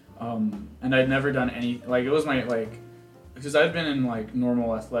 right? And I'd never done any, like, it was my, like, because I've been in like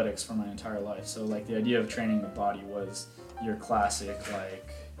normal athletics for my entire life, so like the idea of training the body was your classic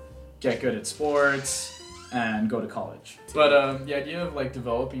like get good at sports and go to college. But the idea of like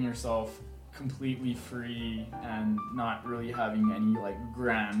developing yourself completely free and not really having any like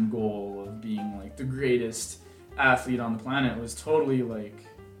grand goal of being like the greatest athlete on the planet was totally like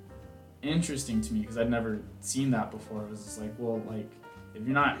interesting to me because I'd never seen that before. It was just like, well, like if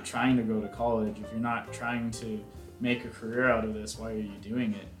you're not trying to go to college, if you're not trying to make a career out of this, why are you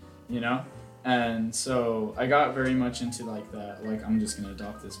doing it, you know? And so I got very much into like that, like I'm just gonna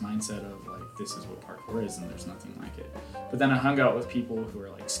adopt this mindset of like this is what parkour is and there's nothing like it. But then I hung out with people who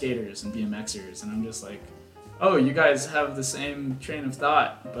are like skaters and BMXers and I'm just like, oh, you guys have the same train of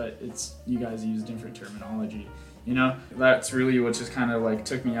thought, but it's you guys use different terminology, you know? That's really what just kind of like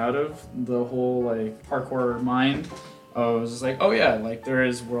took me out of the whole like parkour mind. I was just like, oh yeah, like there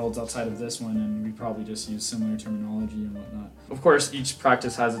is worlds outside of this one and we probably just use similar terminology and whatnot. Of course, each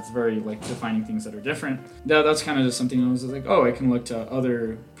practice has its very like defining things that are different. That's kind of just something I was like, oh, I can look to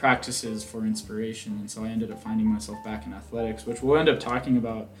other practices for inspiration. And so I ended up finding myself back in athletics, which we'll end up talking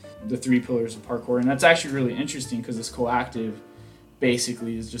about the 3 pillars of parkour. And that's actually really interesting because this coactive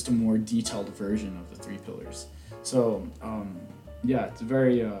basically is just a more detailed version of the 3 pillars. So yeah, it's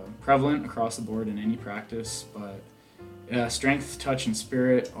very prevalent across the board in any practice, but yeah, strength, touch, and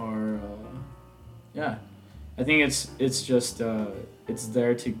spirit are, I think it's just, it's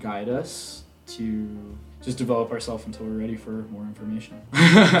there to guide us to just develop ourselves until we're ready for more information.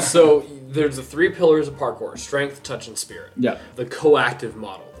 So there's the 3 pillars of parkour: strength, touch, and spirit. Yeah. The coactive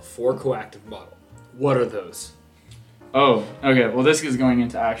model, the 4 coactive model. What are those? Oh, okay. Well, this is going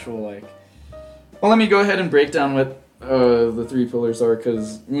into actual, like, well, let me go ahead and break down what the 3 pillars are,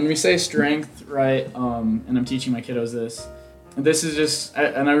 because when we say strength, right, and I'm teaching my kiddos this is just,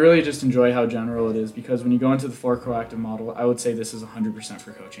 and I really just enjoy how general it is, because when you go into the 4 coactive model, I would say this is 100%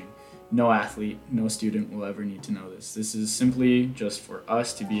 for coaching. No athlete, no student will ever need to know this. This is simply just for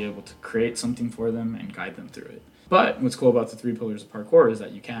us to be able to create something for them and guide them through it. But what's cool about the 3 pillars of parkour is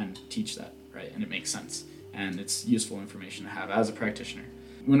that you can teach that, right, and it makes sense, and it's useful information to have as a practitioner.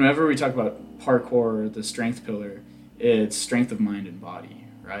 Whenever we talk about parkour, the strength pillar, it's strength of mind and body,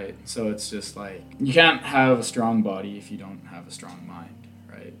 right? So it's just like, you can't have a strong body if you don't have a strong mind,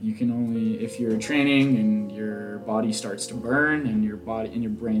 right? You can only, if you're training and your body starts to burn and your body and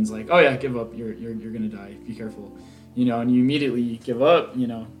your brain's like, oh yeah, give up, you're gonna die, be careful, you know, and you immediately give up, you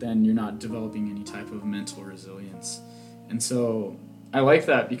know, then you're not developing any type of mental resilience. And so I like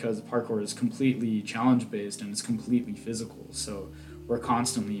that because parkour is completely challenge-based and it's completely physical. So we're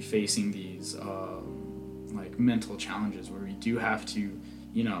constantly facing these like mental challenges where we do have to,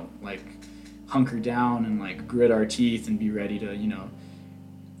 you know, like hunker down and like grit our teeth and be ready to,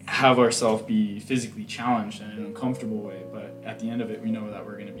 have ourselves be physically challenged in an uncomfortable way. But at the end of it, we know that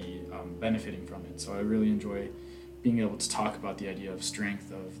we're going to be benefiting from it. So I really enjoy being able to talk about the idea of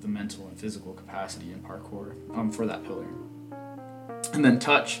strength, of the mental and physical capacity in parkour for that pillar. And then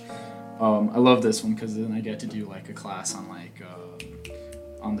touch. I love this one because then I get to do like a class on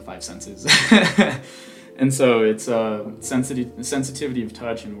on the five senses. And so it's sensitivity of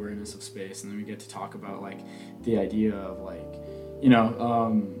touch and awareness of space. And then we get to talk about like the idea of like,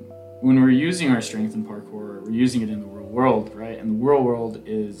 when we're using our strength in parkour, we're using it in the real world, right? And the real world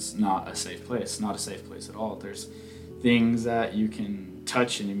is not a safe place, not a safe place at all. There's things that you can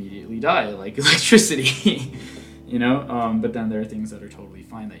touch and immediately die, like electricity, but then there are things that are totally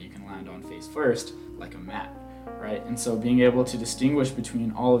fine that you can land on face first, like a mat, right? And so being able to distinguish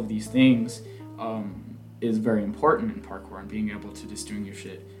between all of these things is very important in parkour, and being able to distinguish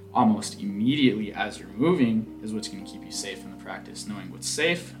it almost immediately as you're moving is what's going to keep you safe in the practice, knowing what's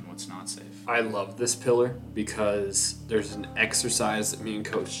safe and what's not safe. I love this pillar because there's an exercise that me and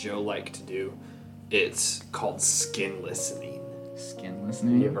Coach Joe like to do. It's called skin listening. Skin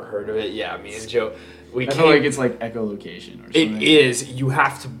listening? You ever heard of it? Yeah, me and Joe. I feel like it's like echolocation or something. It is. You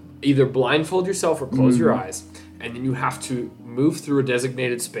have to either blindfold yourself or close your eyes, and then you have to move through a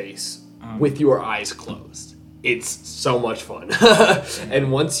designated space with your eyes closed. It's so much fun.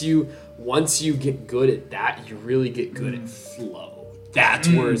 And once you get good at that, you really get good at flow. That's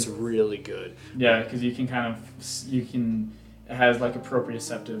where it's really good. Yeah, because you can it has like a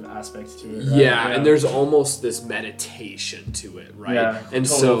proprioceptive aspect to it. Right? Yeah, and there's almost this meditation to it, right? Yeah, and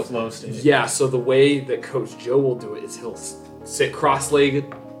total flow state. Yeah, so the way that Coach Joe will do it is he'll sit cross-legged,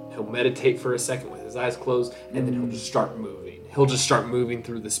 he'll meditate for a second with his eyes closed, and then he'll just start moving. He'll just start moving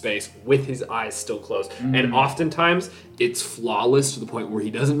through the space with his eyes still closed. And oftentimes, it's flawless to the point where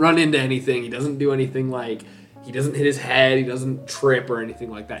he doesn't run into anything, he doesn't do anything like... He doesn't hit his head. He doesn't trip or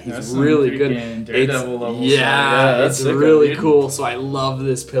anything like that. He's really good. Daredevil level. Yeah, it's really cool. So I love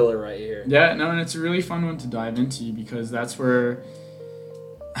this pillar right here. Yeah, no, and it's a really fun one to dive into because that's where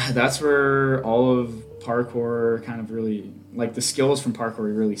all of parkour kind of really, like the skills from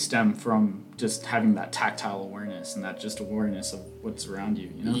parkour really stem from just having that tactile awareness and that just awareness of what's around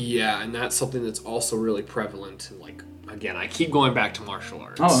you, Yeah, and that's something that's also really prevalent. Like, again, I keep going back to martial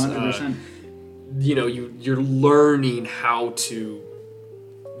arts. Oh, 100%. You're learning how to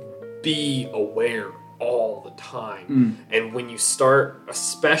be aware all the time. And when you start,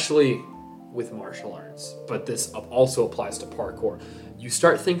 especially with martial arts, but this also applies to parkour, you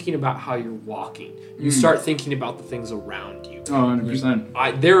start thinking about how you're walking. You start thinking about the things around you. Oh,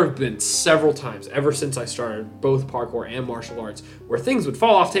 100%. There have been several times, ever since I started both parkour and martial arts, where things would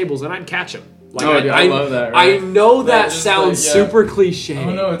fall off tables and I'd catch them. Like, I love that. Right? I know that sounds super cliche. Oh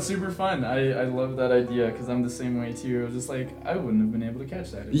no, it's super fun. I love that idea because I'm the same way too. I was just like, I wouldn't have been able to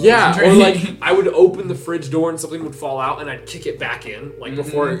catch that. Or like I would open the fridge door and something would fall out and I'd kick it back in like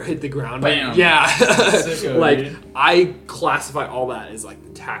before it hit the ground. Bam. Yeah, Sicko, like dude. I classify all that as like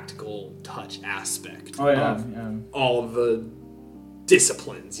the tactical touch aspect. Oh yeah, of all the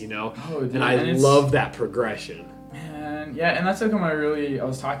disciplines, Oh, dude, and I love that progression. Man, yeah, and that's how come I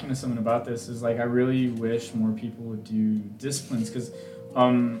was talking to someone about this, is like I really wish more people would do disciplines, because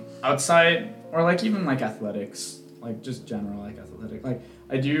outside, or like even like athletics, like just general like athletic, like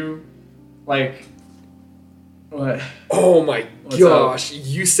I do like what? Oh my gosh,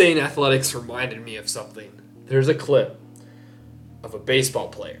 you saying athletics reminded me of something. There's a clip of a baseball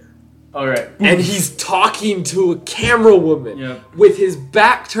player. All right. And he's talking to a camera woman with his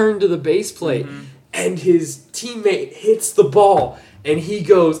back turned to the base plate. And his teammate hits the ball, and he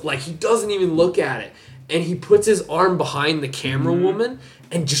goes, like, he doesn't even look at it. And he puts his arm behind the camera woman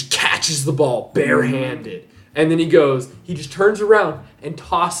and just catches the ball barehanded. And then he just turns around and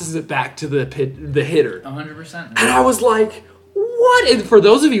tosses it back to the hitter. 100%. And I was like, what? And for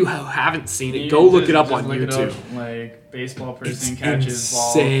those of you who haven't seen it, go look it up on YouTube. Like, baseball person catches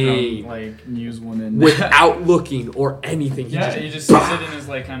ball from, like, newswoman. Without looking or anything. He just sees it in his,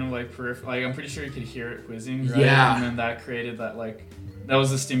 like, kind of, like, peripheral. Like, I'm pretty sure you could hear it whizzing, right? Yeah. And then that created that, like, that was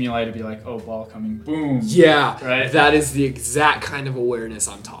the stimuli to be like, oh, ball coming, boom. Yeah. Right? That is the exact kind of awareness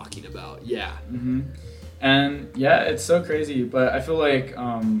I'm talking about. Yeah. And, yeah, it's so crazy. But I feel like,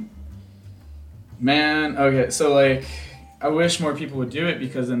 so, like, I wish more people would do it,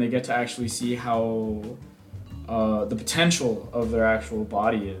 because then they get to actually see how the potential of their actual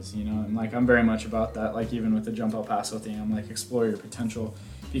body is, and like I'm very much about that. Like even with the Jump El Paso thing, I'm like, explore your potential,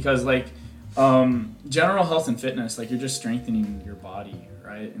 because like general health and fitness, like you're just strengthening your body,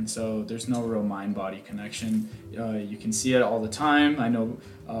 right? And so there's no real mind-body connection. You can see it all the time. I know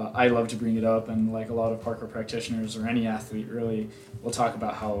I love to bring it up, and like a lot of parkour practitioners or any athlete really will talk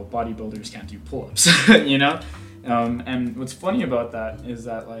about how bodybuilders can't do pull-ups, you know? And what's funny about that is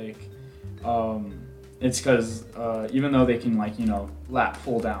that like it's because even though they can like, you know, lat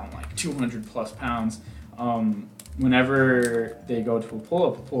pull down like 200 plus pounds, whenever they go to a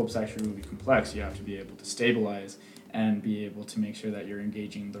pull-up's actually really complex. You have to be able to stabilize and be able to make sure that you're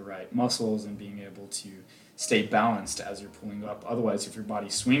engaging the right muscles and being able to stay balanced as you're pulling up. Otherwise, if your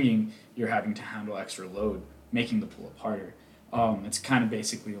body's swinging, you're having to handle extra load, making the pull-up harder. It's kind of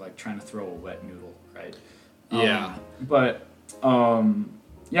basically like trying to throw a wet noodle, right? Yeah.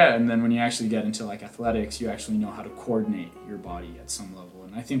 Yeah, and then when you actually get into like athletics, you actually know how to coordinate your body at some level.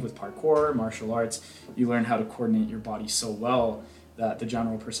 And I think with parkour, martial arts, you learn how to coordinate your body so well that the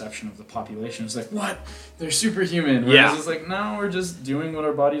general perception of the population is like, what? They're superhuman. Whereas Yeah. it's like, no, we're just doing what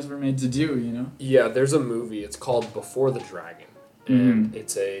our bodies were made to do, you know? Yeah, there's a movie. It's called Before the Dragon. And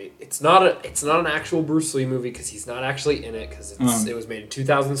it's not an actual Bruce Lee movie because he's not actually in it because it was made in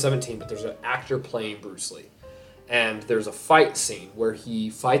 2017, but there's an actor playing Bruce Lee. And there's a fight scene where he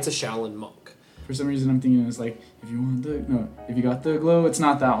fights a Shaolin monk. For some reason, I'm thinking it's like, if you got the glow, it's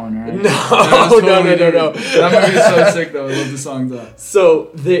not that one, right? No, That no. That movie's so sick, though. I love the song, though. So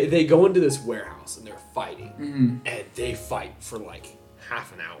they go into this warehouse and they're fighting. And they fight for like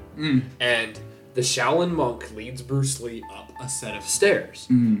half an hour. And the Shaolin monk leads Bruce Lee up a set of stairs.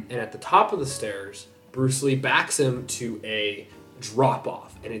 And at the top of the stairs, Bruce Lee backs him to a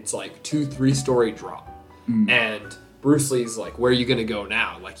drop-off. And it's like 2-3 story drop. And Bruce Lee's like, where are you going to go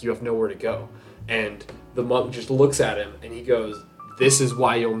now? Like, you have nowhere to go. And the monk just looks at him and he goes, this is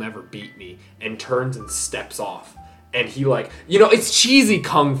why you'll never beat me. And turns and steps off. And he like, you know, it's cheesy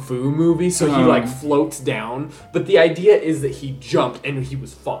kung fu movie, so he like floats down. But the idea is that he jumped and he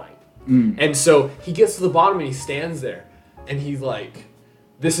was fine. And so he gets to the bottom and he stands there. And he's like,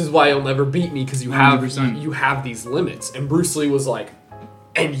 this is why you'll never beat me because you have these limits. And Bruce Lee was like,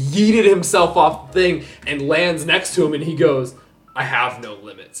 and yeeted himself off the thing and lands next to him and he goes, I have no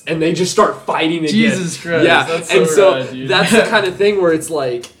limits. And they just start fighting again. Jesus Christ. Yeah. That's so rad, dude. That's the kind of thing where it's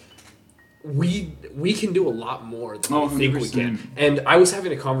like we can do a lot more than we think we 100%. can. And I was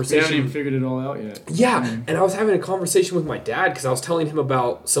having a We conversation. haven't even figured it all out yet. Yeah, and I was having a conversation with my dad because I was telling him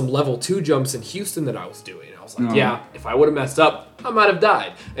about some level 2 jumps in Houston that I was doing. I was like, yeah, if I would have messed up, I might have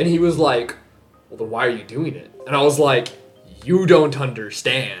died. And he was like, well, then why are you doing it? And I was like, you don't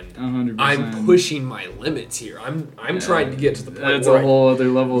understand. 100%. I'm pushing my limits here. I'm trying to get to the point That's where a whole other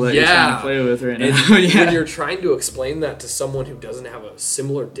level that you're trying to play with right now. And when you're trying to explain that to someone who doesn't have a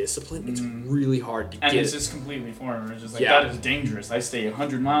similar discipline, it's really hard to And get. it's just completely foreign. It's just like, Yeah. that is dangerous. I stay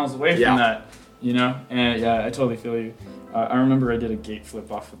 100 miles away from that, you know? And yeah, I totally feel you. I remember I did a gate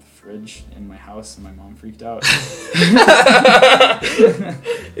flip off of the fridge in my house and my mom freaked out.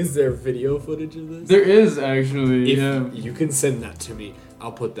 Is there video footage of this? There is actually, If you can send that to me,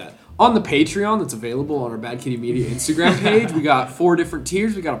 I'll put that on the Patreon that's available on our Bad Kitty Media Instagram page. We got 4 different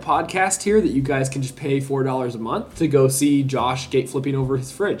tiers. We got a podcast tier that you guys can just pay $4 a month to go see Josh gate flipping over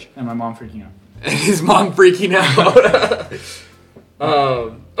his fridge. And my mom freaking out. And his mom freaking out.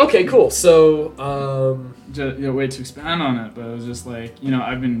 Okay, cool. So, Just, way to expand on it, but it was just like, you know,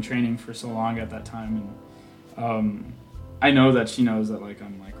 I've been training for so long at that time, and I know that she knows that like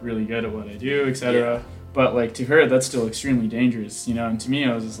I'm like really good at what I do, etc. Yeah. But like to her, that's still extremely dangerous, you know. And to me,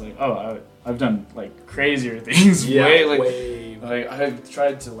 I was just like, oh, I've done like crazier things. way. Like I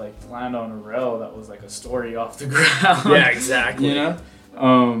tried to like land on a rail that was like a story off the ground. Yeah, exactly. You know,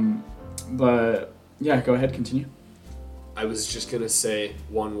 but yeah, go ahead, continue. I was just gonna say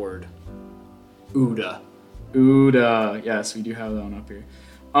one word. Uda. Uda, yes, we do have that one up here.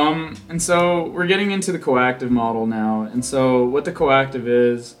 And so we're getting into the coactive model now. And so what the coactive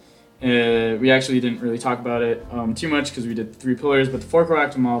is, we actually didn't really talk about it too much because we did 3 pillars, but the 4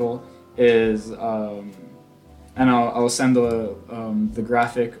 coactive model is, and I'll send the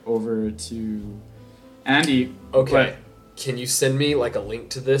graphic over to Andy. Okay. Can you send me like a link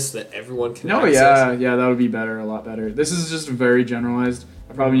to this that everyone can No, access? yeah, that would be better, a lot better. This is just very generalized.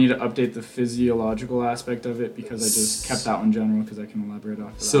 I probably need to update the physiological aspect of it because I just kept that one general because I can elaborate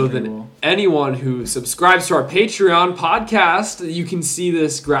off of that. So then anyone who subscribes to our Patreon podcast, you can see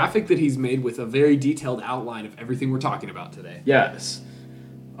this graphic that he's made with a very detailed outline of everything we're talking about today. Yes.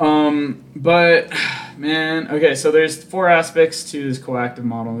 But, man, okay, so there's 4 aspects to this coactive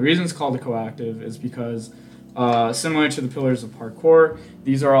model. The reason it's called a coactive is because, similar to the pillars of parkour,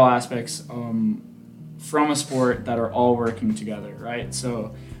 these are all aspects from a sport that are all working together, right?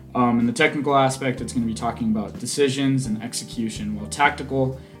 So In the technical aspect, it's going to be talking about decisions and execution, while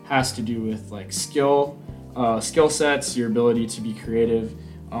tactical has to do with like skill sets, your ability to be creative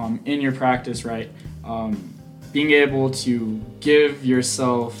in your practice, right? Being able to give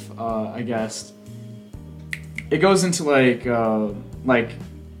yourself, I guess, it goes into like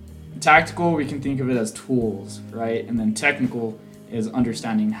tactical, we can think of it as tools, right? And then technical is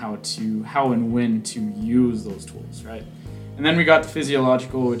understanding how and when to use those tools, right? And then we got the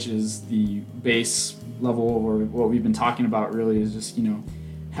physiological, which is the base level, or what we've been talking about really is just,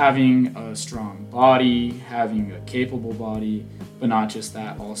 having a strong body, having a capable body, but not just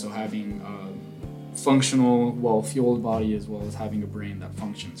that, also having a functional, well-fueled body, as well as having a brain that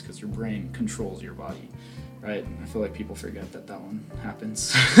functions, because your brain controls your body, right? I feel like people forget that one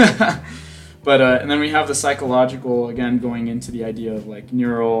happens. But and then we have the psychological, again, going into the idea of like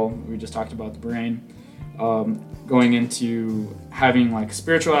neural, we just talked about the brain, going into having like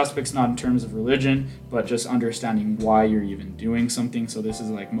spiritual aspects, not in terms of religion, but just understanding why you're even doing something. So this is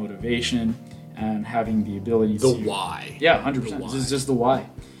like motivation and having the ability The why. Yeah, 100%. This is just the why.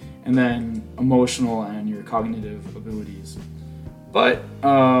 And then emotional and your cognitive abilities. But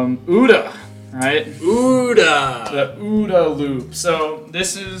OODA, right? OODA! The OODA loop. So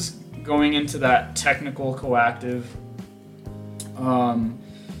this is going into that technical coactive,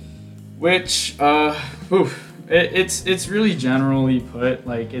 which it's really generally put,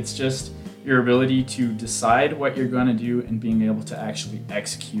 like it's just your ability to decide what you're going to do and being able to actually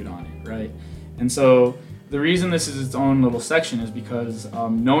execute on it, right? And so the reason this is its own little section is because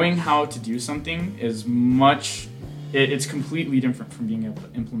knowing how to do something is it's completely different from being able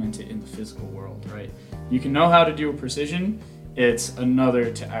to implement it in the physical world, right? You can know how to do a precision, it's another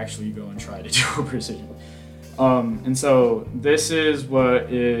to actually go and try to do a precision. And so this is what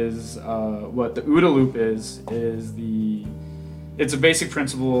the OODA loop is it's a basic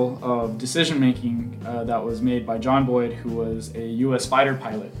principle of decision making that was made by John Boyd, who was a U.S. fighter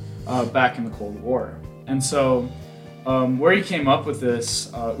pilot back in the Cold War. And so where he came up with this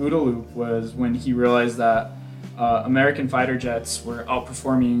OODA loop was when he realized that American fighter jets were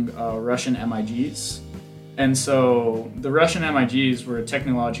outperforming Russian MiGs. And so the Russian MiGs were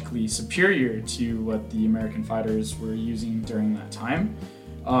technologically superior to what the American fighters were using during that time.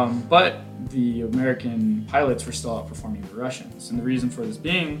 But the American pilots were still outperforming the Russians. And the reason for this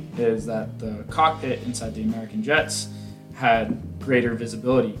being is that the cockpit inside the American jets had greater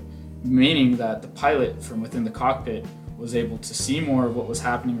visibility, meaning that the pilot from within the cockpit was able to see more of what was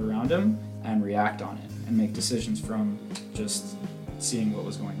happening around him and react on it and make decisions from just seeing what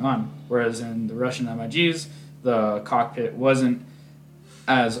was going on. Whereas in the Russian MiGs, the cockpit wasn't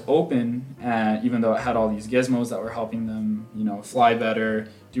as open, even though it had all these gizmos that were helping them, fly better,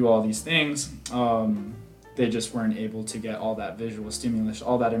 do all these things. They just weren't able to get all that visual stimulus,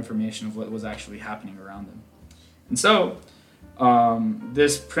 all that information of what was actually happening around them. And so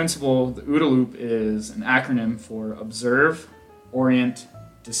this principle, the OODA loop, is an acronym for observe, orient,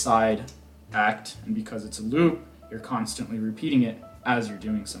 decide, act. And because it's a loop, you're constantly repeating it as you're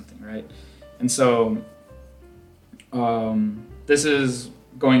doing something, right? And so this is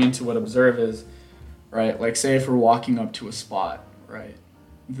going into what observe is, right? Like say if we're walking up to a spot, right?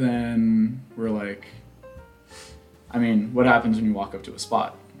 Then we're like, what happens when you walk up to a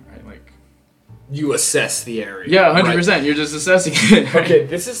spot, right? Like you assess the area. Yeah, 100%. Right? You're just assessing it. Right? Okay,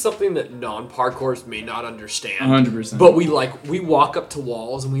 this is something that non-parkours may not understand. 100%. But we walk up to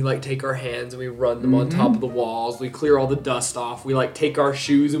walls and we take our hands and we run them on top of the walls. We clear all the dust off. We take our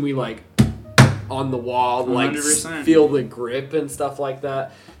shoes and we on the wall, 100%. Feel the grip and stuff like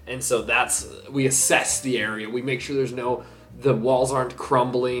that. And so we assess the area. We make sure the walls aren't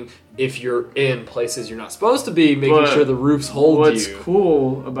crumbling. If you're in places you're not supposed to be, making sure the roofs hold you. What's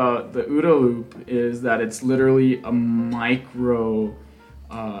cool about the OODA loop is that it's literally a micro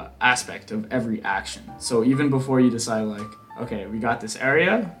aspect of every action. So even before you decide, okay, we got this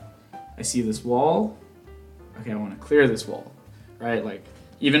area, I see this wall, okay, I want to clear this wall, right?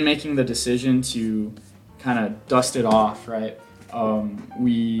 Even making the decision to kind of dust it off, right?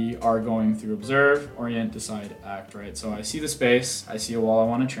 We are going through observe, orient, decide, act, right? So I see the space, I see a wall I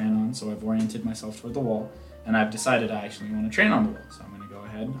want to train on, so I've oriented myself toward the wall, and I've decided I actually want to train on the wall. So I'm going to go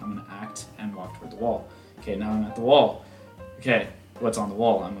ahead, I'm going to act and walk toward the wall. Okay, now I'm at the wall. Okay, what's on the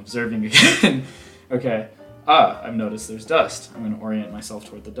wall? I'm observing again. Okay, I've noticed there's dust. I'm going to orient myself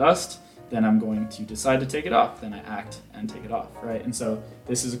toward the dust. Then I'm going to decide to take it off. Then I act and take it off, right? And so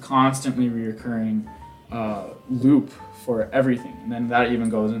this is a constantly reoccurring loop for everything. And then that even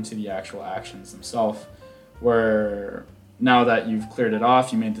goes into the actual actions themselves, where now that you've cleared it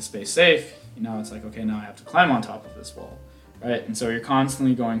off, you made the space safe, now it's okay, now I have to climb on top of this wall, right? And so you're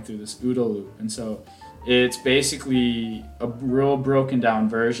constantly going through this OODA loop. And so it's basically a real broken down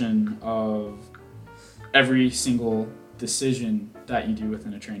version of every single decision that you do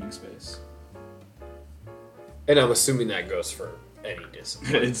within a training space. And I'm assuming that goes for any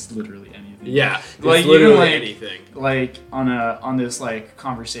discipline. It's literally anything. Yeah, it's like literally even like, anything. Like on this like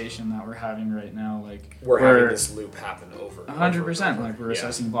conversation that we're having right now, like we're having this loop happen over. 100%. Like we're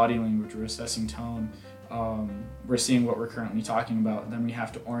assessing body language, we're assessing tone. We're seeing what we're currently talking about. Then we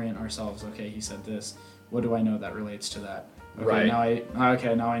have to orient ourselves. Okay, he said this. What do I know that relates to that? Okay, right.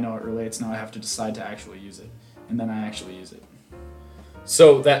 Now I know it relates. Now I have to decide to actually use it, and then I actually use it.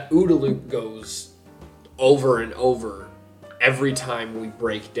 So that OODA loop goes over and over every time we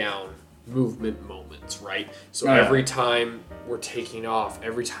break down movement moments, right? So every time we're taking off,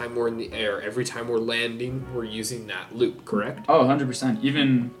 every time we're in the air, every time we're landing, we're using that loop, correct? Oh, 100%.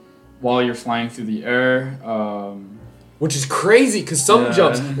 Even while you're flying through the air. Which is crazy because some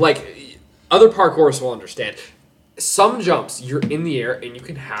jumps, like other parkourists will understand, some jumps you're in the air and you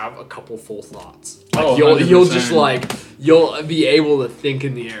can have a couple full thoughts. Like you'll just like, you'll be able to think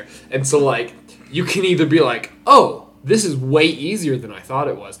in the air. And so like, you can either be like, oh, this is way easier than I thought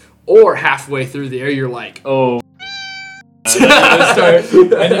it was. Or halfway through the air, you're like, oh.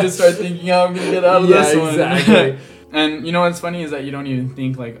 I need to start thinking how I'm going to get out of this one. Exactly. And you know what's funny is that you don't even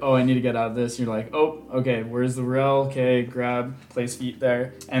think like, oh, I need to get out of this. You're like, oh, okay, where's the rail? Okay, grab, place feet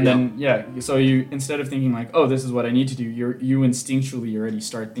there. And then, so you, instead of thinking like, oh, this is what I need to do, you instinctually already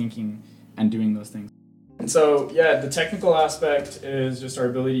start thinking and doing those things. And so, the technical aspect is just our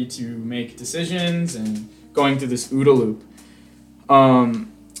ability to make decisions and going through this OODA loop.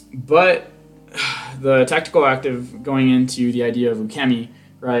 But the tactical active going into the idea of ukemi,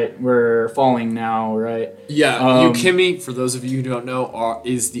 right? We're falling now, right? Yeah, ukemi, for those of you who don't know,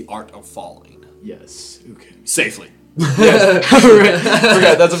 is the art of falling. Yes, ukemi. Safely. Yes,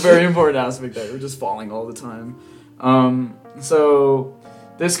 forgot, that's a very important aspect there. We're just falling all the time. So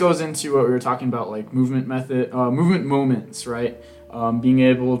this goes into what we were talking about, like movement moments, right? Being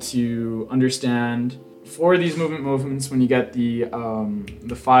able to understand for these movement moments when you get the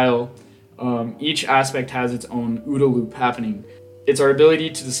file, each aspect has its own OODA loop happening. It's our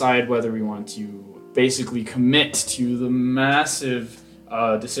ability to decide whether we want to basically commit to the massive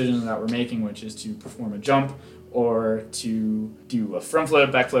decision that we're making, which is to perform a jump or to do a front flip,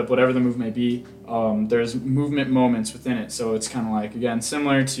 back flip, whatever the move may be. There's movement moments within it. So it's kind of like, again,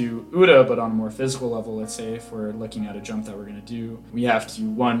 similar to OODA, but on a more physical level. Let's say if we're looking at a jump that we're going to do, we have to,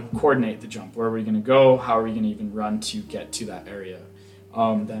 one, coordinate the jump. Where are we going to go? How are we going to even run to get to that area?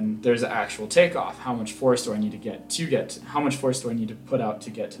 Then there's the actual takeoff. How much force do I need how much force do I need to put out to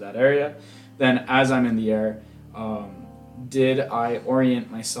get to that area? Then as I'm in the air, did I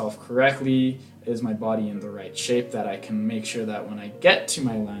orient myself correctly? Is my body in the right shape that I can make sure that when I get to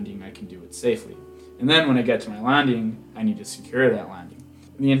my landing, I can do it safely? And then when I get to my landing, I need to secure that landing.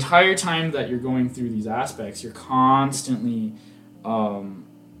 The entire time that you're going through these aspects, you're constantly, going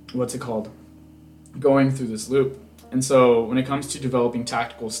through this loop. And so when it comes to developing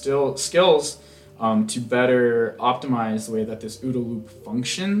tactical skills to better optimize the way that this OODA loop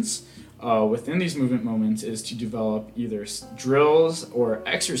functions within these movement moments is to develop either drills or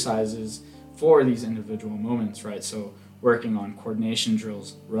exercises for these individual moments, right? So working on coordination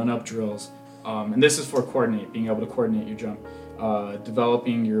drills, run-up drills, and this is for being able to coordinate your jump,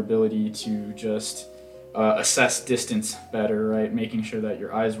 developing your ability to just assess distance better, right? Making sure that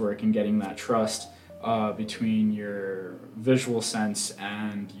your eyes work and getting that trust between your visual sense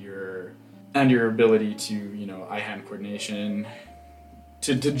and your ability to, eye-hand coordination,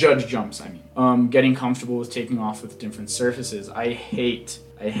 to judge jumps, getting comfortable with taking off with different surfaces. I hate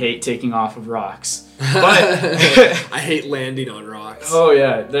taking off of rocks, but I hate landing on rocks. Oh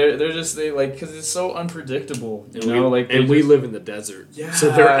yeah, they're just because it's so unpredictable, we live in the desert,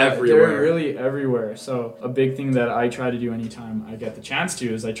 so they're everywhere. They're really everywhere. So a big thing that I try to do anytime I get the chance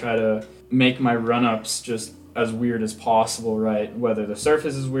to is I try to make my run-ups just as weird as possible, right? Whether the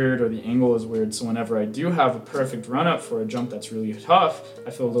surface is weird or the angle is weird. So whenever I do have a perfect run-up for a jump that's really tough, I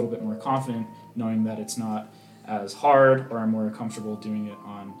feel a little bit more confident knowing that it's not as hard, or I'm more comfortable doing it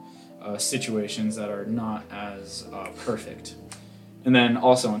on situations that are not as perfect. And then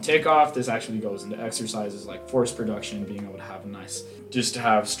also on takeoff, this actually goes into exercises like force production, being able to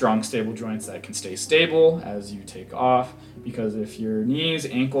have strong, stable joints that can stay stable as you take off. Because if your knees,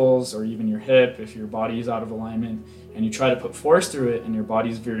 ankles, or even your hip, if your body is out of alignment and you try to put force through it and your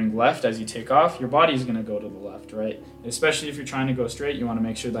body's veering left as you take off, your body's going to go to the left, right? Especially if you're trying to go straight, you want to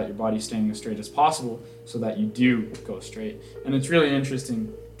make sure that your body's staying as straight as possible so that you do go straight. And it's really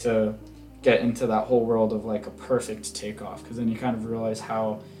interesting to get into that whole world of like a perfect takeoff, because then you kind of realize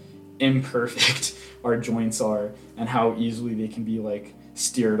how imperfect our joints are and how easily they can be like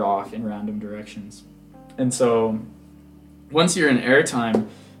steered off in random directions. And so once you're in airtime,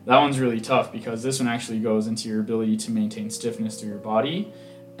 that one's really tough, because this one actually goes into your ability to maintain stiffness through your body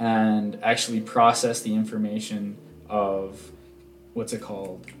and actually process the information of what's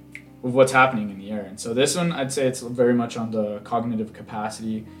happening in the air. And so this one, I'd say it's very much on the cognitive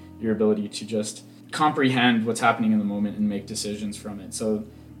capacity, your ability to just comprehend what's happening in the moment and make decisions from it. So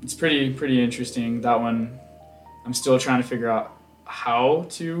it's pretty interesting. That one, I'm still trying to figure out how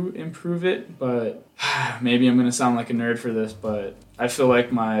to improve it, but maybe I'm gonna sound like a nerd for this, but I feel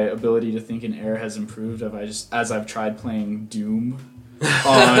like my ability to think in air has improved as I've tried playing Doom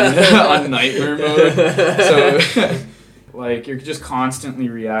on nightmare mode. So like you're just constantly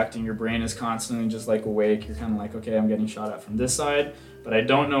reacting. Your brain is constantly just like awake. You're kind of like, okay, I'm getting shot at from this side, but I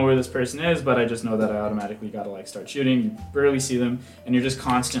don't know where this person is, but I just know that I automatically gotta like start shooting. You barely see them, and you're just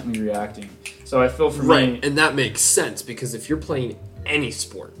constantly reacting. So I feel for me... And that makes sense, because if you're playing any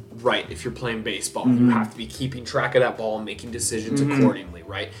sport, right, if you're playing baseball, you have to be keeping track of that ball and making decisions accordingly,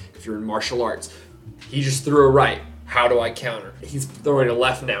 right? If you're in martial arts, he just threw a right. How do I counter? He's throwing a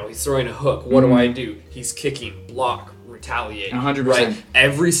left now. He's throwing a hook. What do I do? He's kicking, block, retaliate. 100%. Right?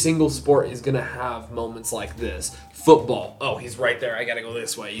 Every single sport is going to have moments like this. Football, oh, he's right there. I got to go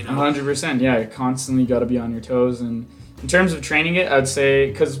this way, you know? 100%, yeah. You constantly got to be on your toes. And in terms of training it, I'd say,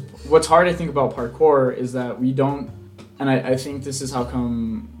 because what's hard, I think, about parkour is that we don't, and I think this is how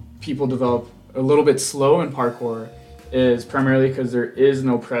come people develop a little bit slow in parkour, is primarily because there is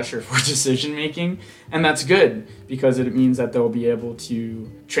no pressure for decision making, and that's good because it means that they'll be able to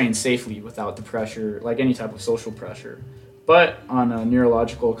train safely without the pressure, like any type of social pressure. But on a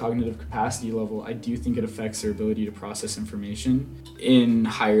neurological cognitive capacity level, I do think it affects their ability to process information in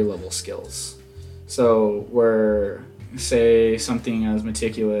higher level skills. So where, say, something as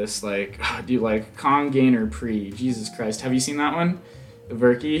meticulous like Kong Gainer Pre, Jesus Christ, have you seen that one?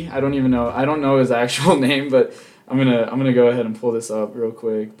 Verky? I don't know his actual name, but I'm gonna go ahead and pull this up real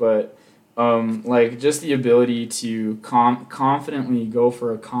quick. But like just the ability to confidently go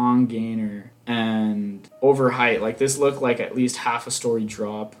for a Kong Gainer and over height, like this looked like at least half a story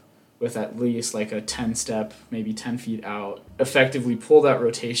drop with at least like a 10 step, maybe 10 feet out, effectively pull that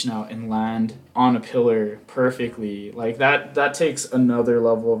rotation out and land on a pillar perfectly. Like that takes another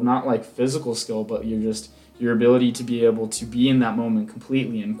level of not like physical skill, but your ability to be able to be in that moment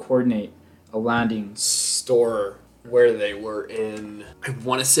completely and coordinate a landing. Store where they were in, I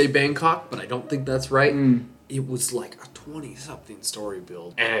want to say Bangkok, but I don't think that's right. It was like a 20-something story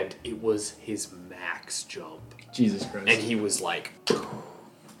build, and it was his max jump. Jesus Christ. And he was like,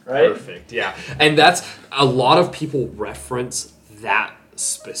 right? Perfect, yeah. And that's, a lot of people reference that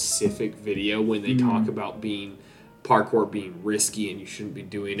specific video when they talk about parkour being risky and you shouldn't be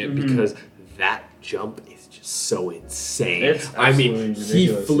doing it, because that jump is just so insane. It's I mean, ridiculous. he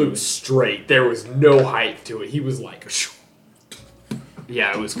flew straight. There was no height to it. He was like,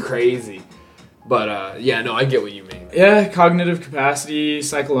 yeah, it was crazy. But yeah, no, I get what you mean. Yeah, cognitive capacity,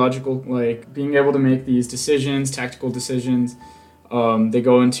 psychological, like being able to make these decisions, tactical decisions, they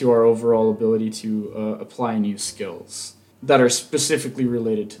go into our overall ability to apply new skills that are specifically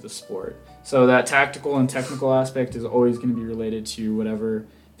related to the sport. So that tactical and technical aspect is always going to be related to whatever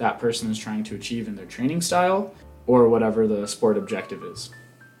that person is trying to achieve in their training style or whatever the sport objective is.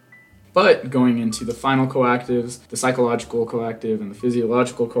 But going into the final coactives, the psychological coactive and the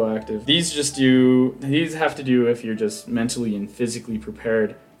physiological coactive, these have to do if you're just mentally and physically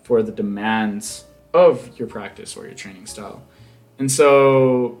prepared for the demands of your practice or your training style. And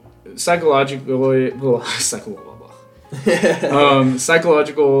so psychological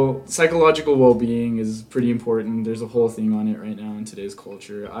well-being is pretty important. There's a whole thing on it right now in today's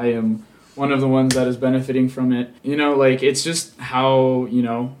culture. I am one of the ones that is benefiting from it. You know, like it's just how, you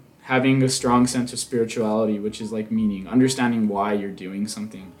know, having a strong sense of spirituality, which is like meaning, understanding why you're doing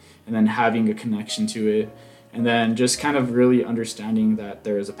something, and then having a connection to it, and then just kind of really understanding that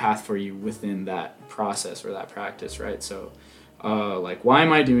there is a path for you within that process or that practice, right? So like, why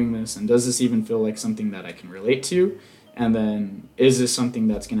am I doing this? And does this even feel like something that I can relate to? And then, is this something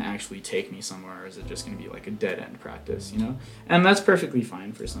that's going to actually take me somewhere, or is it just going to be like a dead-end practice, you know? And that's perfectly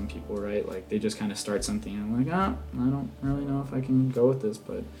fine for some people, right? Like, they just kind of start something and I'm like, I don't really know if I can go with this,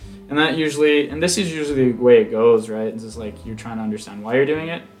 but... And this is usually the way it goes, right? It's just like, you're trying to understand why you're doing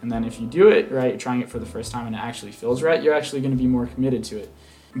it, and then if you do it, right, you're trying it for the first time and it actually feels right, you're actually going to be more committed to it.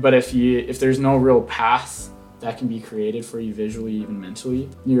 But if there's no real path that can be created for you visually, even mentally,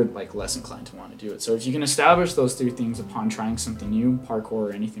 you're like less inclined to want to do it. So if you can establish those 3 things upon trying something new, parkour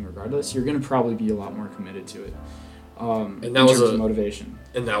or anything regardless, you're going to probably be a lot more committed to it. And in that was terms of motivation.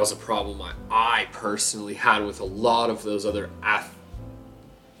 And that was a problem I personally had with a lot of those other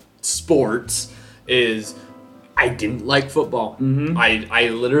sports is I didn't like football. Mm-hmm. I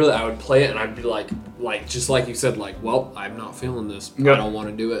literally, I would play it and I'd be like just like you said, like, well, I'm not feeling this. Yep. I don't want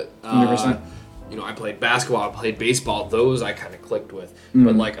to do it. 100%. You know, I played basketball, I played baseball. Those I kind of clicked with. Mm.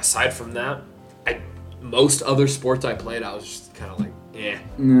 But like aside from that, most other sports I played, I was just kind of like, eh.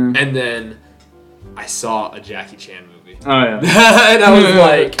 Mm. And then I saw a Jackie Chan movie. Oh yeah. And I was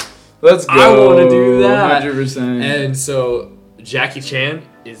like, let's go. I want to do that. 100%. And so Jackie Chan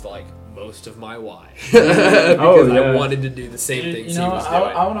is like most of my why. Because I wanted to do the same things he was doing.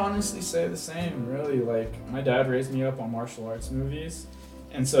 I would honestly say the same, really. Like, my dad raised me up on martial arts movies.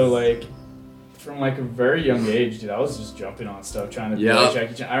 And so, like, from, like, a very young age, dude, I was just jumping on stuff, trying to be like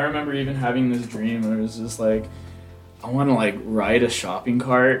Jackie Chan. I remember even having this dream where it was just like, I want to, like, ride a shopping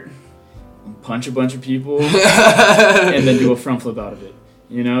cart, punch a bunch of people, and then do a front flip out of it.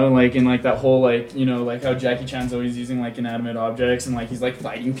 You know, like, in, like, that whole, like, you know, like, how Jackie Chan's always using, like, inanimate objects, and, like, he's, like,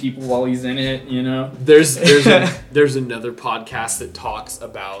 fighting people while he's in it, you know? There's another podcast that talks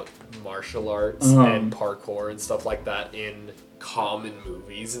about martial arts and parkour and stuff like that in common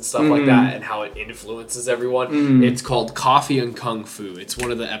movies and stuff like that, and how it influences everyone. It's called Coffee and Kung Fu. It's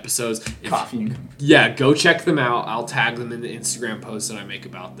one of the episodes. Coffee and Kung Fu. Yeah, go check them out. I'll tag them in the Instagram post that I make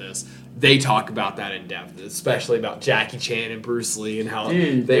about this. They talk about that in depth, especially about Jackie Chan and Bruce Lee and how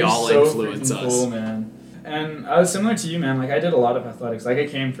they all so influence us. Cool, man. And I was similar to you, man. Like, I did a lot of athletics. Like, I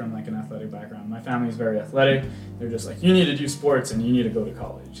came from, like, an athletic background. My family's very athletic. They're just like, you need to do sports and you need to go to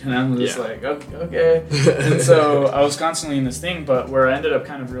college. And I'm just like, okay. And so I was constantly in this thing, but where I ended up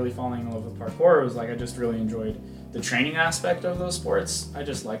kind of really falling in love with parkour was, like, I just really enjoyed the training aspect of those sports. I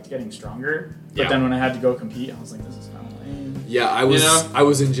just liked getting stronger. But then when I had to go compete, I was like, this is kind of lame. Yeah, I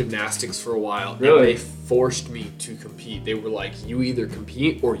was in gymnastics for a while. Really? And they forced me to compete. They were like, you either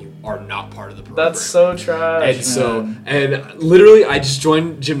compete or you are not part of the program. That's so trash. And so, and literally, I just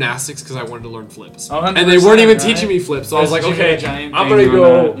joined gymnastics because I wanted to learn flips. 100%, and they weren't even teaching me flips. So I was like, okay, I'm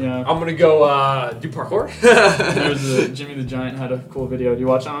gonna go do parkour. There's Jimmy the Giant had a cool video. Do you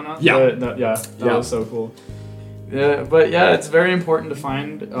watch that one? Yeah. That was so cool. Yeah, but yeah, it's very important to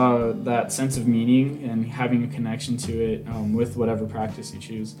find that sense of meaning and having a connection to it with whatever practice you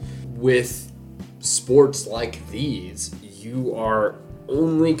choose. With sports like these, you are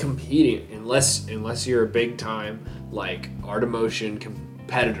only competing unless you're a big time like Art of Motion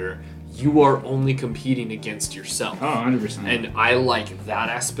competitor. You are only competing against yourself. Oh, 100%. And I like that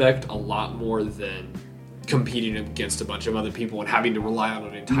aspect a lot more than competing against a bunch of other people and having to rely on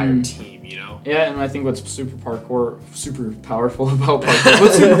an entire team, you know? Yeah, and I think what's super powerful about parkour,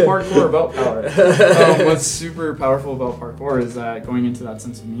 what's super powerful about parkour is that going into that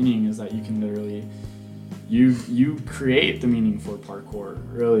sense of meaning is that you can literally, you create the meaning for parkour,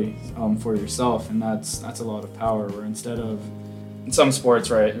 really, for yourself, and that's a lot of power, where instead of, in some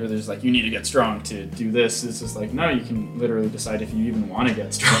sports, right, where there's like, you need to get strong to do this, it's just like, no, you can literally decide if you even want to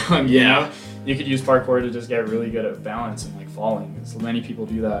get strong, you know? You could use parkour to just get really good at balance and like falling. So many people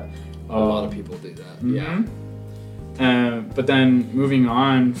do that. A lot of people do that. Yeah. But then moving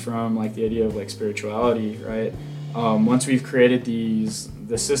on from like the idea of like spirituality, right? Once we've created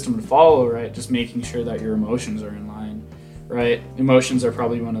the system to follow, right? Just making sure that your emotions are in line, right? Emotions are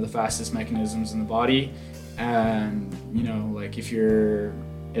probably one of the fastest mechanisms in the body, and you know, like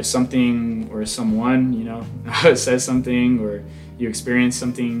if something or someone, you know, says something or you experience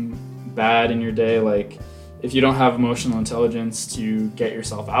something bad in your day, like if you don't have emotional intelligence to get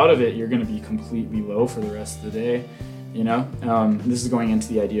yourself out of it, you're going to be completely low for the rest of the day, you know? This is going into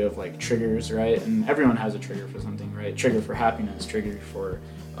the idea of like triggers, right? And everyone has a trigger for something, right? Trigger for happiness, trigger for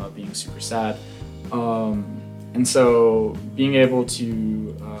being super sad. And so being able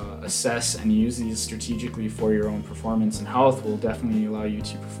to assess and use these strategically for your own performance and health will definitely allow you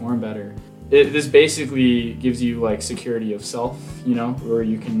to perform better. This basically gives you like security of self, you know, where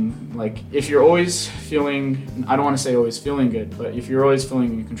you can, like, if you're always feeling, I don't want to say always feeling good, but if you're always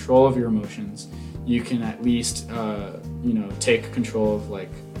feeling in control of your emotions, you can at least, you know, take control of like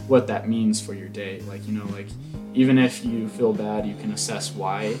what that means for your day. Like, you know, like even if you feel bad, you can assess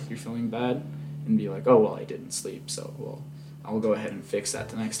why you're feeling bad and be like, oh, well, I didn't sleep, so, well, I'll go ahead and fix that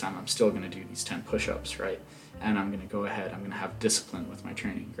the next time. I'm still going to do these 10 push-ups, right? And I'm going to go ahead, I'm going to have discipline with my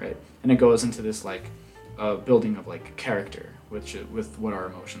training, right? And it goes into this like building of like character, with what our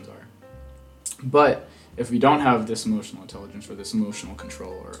emotions are. But if we don't have this emotional intelligence or this emotional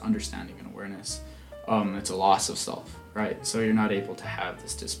control or understanding and awareness, it's a loss of self, right? So you're not able to have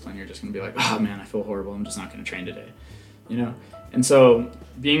this discipline. You're just going to be like, oh man, I feel horrible. I'm just not going to train today, you know? And so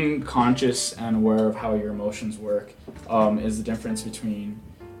being conscious and aware of how your emotions work is the difference between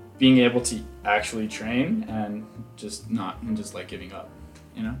being able to actually train and just like giving up,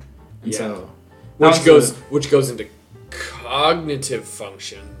 you know? And so which goes into cognitive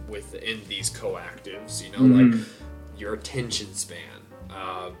function within these coactives, you know, like your attention span,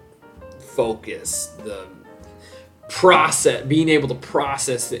 focus, the process, being able to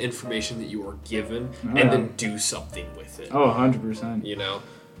process the information that you are given then do something with it. 100%. You know,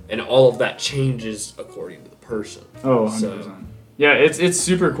 and all of that changes according to the person. 100%. So, yeah, it's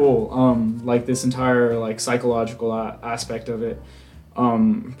super cool. Like this entire like psychological aspect of it.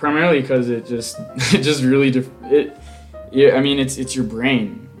 Primarily because it just really it's your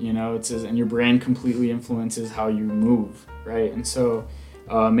brain, you know. And your brain completely influences how you move, right? And so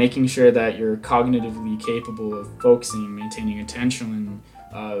making sure that you're cognitively capable of focusing, maintaining attention,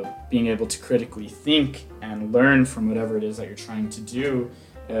 and being able to critically think and learn from whatever it is that you're trying to do,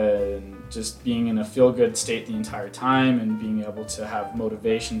 and just being in a feel-good state the entire time and being able to have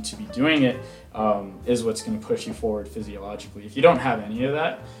motivation to be doing it is what's going to push you forward physiologically. If you don't have any of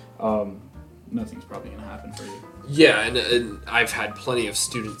that, nothing's probably going to happen for you. Yeah, and I've had plenty of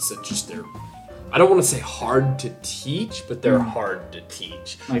students that they're, I don't want to say hard to teach, but they're hard to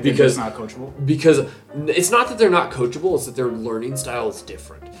teach. Like because they're not coachable? Because it's not that they're not coachable, it's that their learning style is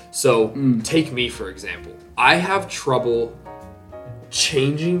different. So take me, for example. I have trouble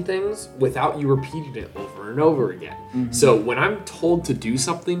changing things without you repeating it over and over again. So when I'm told to do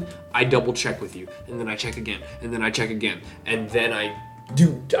something, I double check with you, and then I check again, and then I check again, and then I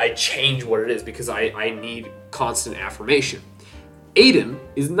change what it is because I need constant affirmation. Aiden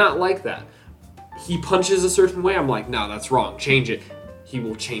is not like that. He punches a certain way, I'm like, no, that's wrong, change it. He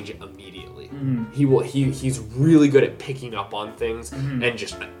will change it immediately. He's really good at picking up on things and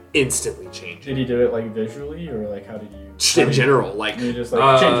just instantly change it. Did he do it like visually, or like how did you? In general, like you just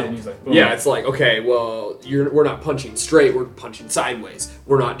like change it, and he's like, boom. Yeah, it's like, okay, well, we're not punching straight, we're punching sideways.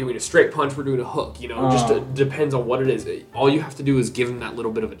 We're not doing a straight punch, we're doing a hook. You know, just depends on what it is. All you have to do is give them that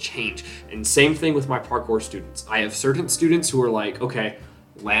little bit of a change. And same thing with my parkour students. I have certain students who are like, okay,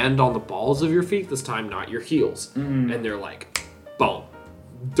 land on the balls of your feet this time, not your heels, and they're like, boom.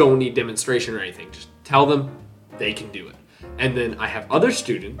 Don't need demonstration or anything. Just tell them they can do it. And then I have other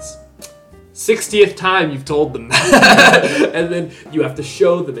students, 60th time you've told them that, and then you have to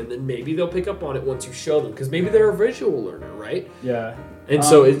show them, and then maybe they'll pick up on it once you show them, because maybe they're a visual learner, right? Yeah. And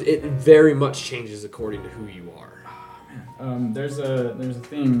so it very much changes according to who you are. There's a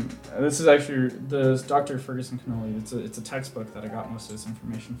thing. This is actually the Dr. Ferguson Cannoli. It's a textbook that I got most of this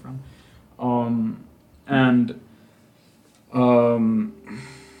information from,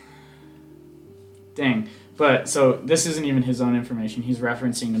 dang. But so this isn't even his own information. He's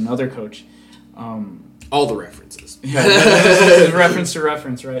referencing another coach. All the references. Yeah, this is reference to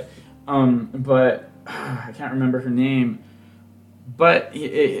reference, right? But I can't remember her name. But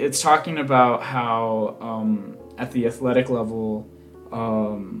it's talking about how at the athletic level,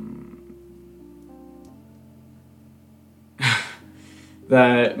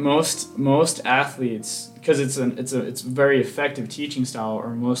 that most athletes, because it's a very effective teaching style,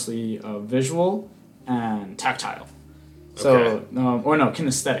 are mostly visual and tactile. So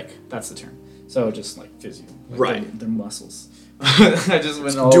kinesthetic. That's the term. So just like physio, like right? Their muscles. I just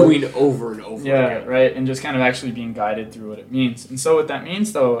went all doing over and over. Yeah, again. right, and just kind of actually being guided through what it means. And so what that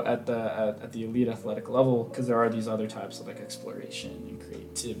means, though, at the elite athletic level, because there are these other types of like exploration and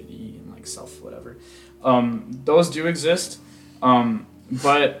creativity and like self whatever, those do exist,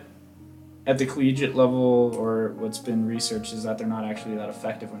 but at the collegiate level, or what's been researched, is that they're not actually that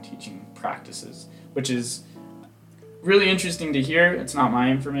effective when teaching practices, which is really interesting to hear. It's not my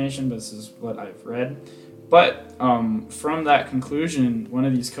information, but this is what I've read. But from that conclusion, one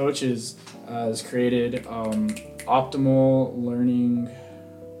of these coaches has created optimal learning,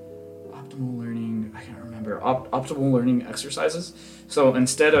 I can't remember, optimal learning exercises. So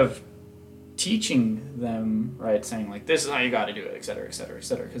instead of teaching them, right, saying like, this is how you got to do it, et cetera,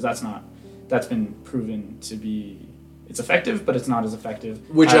 because that's been proven to be, it's effective, but it's not as effective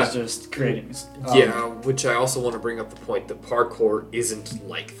as just creating. Which I also want to bring up the point that parkour isn't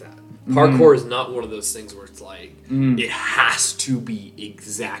like that. Parkour is not one of those things where it's like, it has to be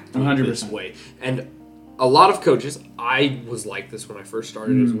exactly 100%. This way. And a lot of coaches, I was like this when I first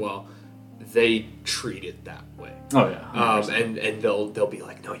started as well, they treat it that way. Oh, yeah. And they'll be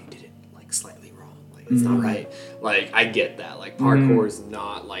like, no, you did it like slightly wrong. Like, it's not right. Like, I get that. Like, parkour is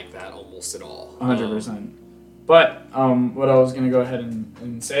not like that almost at all. 100%. But what I was going to go ahead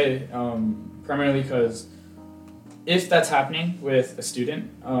and say, primarily because if that's happening with a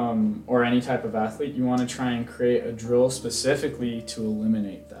student or any type of athlete, you want to try and create a drill specifically to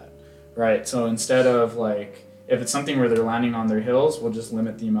eliminate that, right? So instead of like, if it's something where they're landing on their heels, we'll just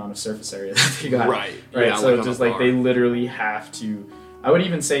limit the amount of surface area that they got. Right. Right. Yeah, So like just on a like bar. they literally have to, I would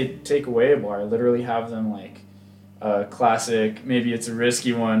even say take away a bar, literally have them like classic, maybe it's a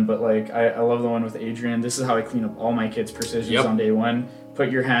risky one, but like I love the one with Adrian. This is how I clean up all my kids' precisions on day one. Put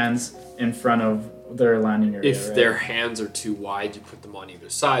your hands in front of their landing area. If their hands are too wide, you put them on either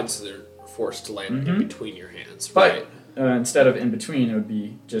side, so they're forced to land in between your hands. But Right. instead of in between, it would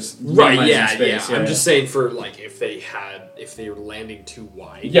be just Right. minimizing Yeah. space. I'm just saying for like if they were landing too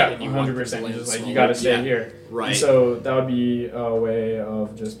wide. Yeah, and you want them to 100%. land Just like you smaller, got to stay yeah. here. Right. And so that would be a way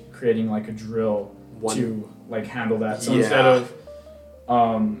of just creating like a drill One- to like handle that. So Yeah. instead of,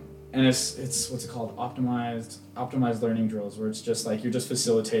 and it's what's it called? Optimized learning drills, where it's just like you're just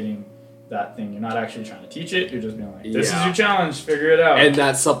facilitating that thing. You're not actually trying to teach it. You're just being like, this is Yeah. your challenge. Figure it out. And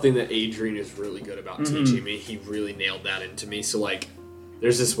that's something that Adrian is really good about Mm-hmm. teaching me. He really nailed that into me. So like,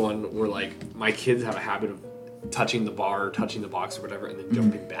 there's this one where like my kids have a habit of touching the bar, or touching the box or whatever, and then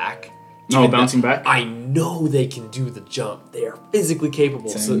jumping back. Oh, Even bouncing though back? I know they can do the jump. They are physically capable.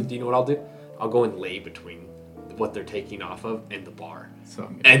 So Same. do you know what I'll do? I'll go and lay between what they're taking off of and the bar. So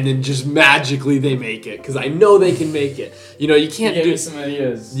And then just magically they make it because I know they can make it. You know, you can't give do me some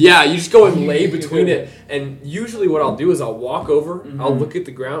ideas. Yeah, you just go and lay between it. And usually what I'll do is I'll walk over, I'll look at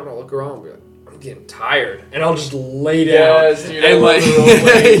the ground, I'll look around and be like, I'm getting tired. And I'll just lay down. Yes, dude, I and love like, the role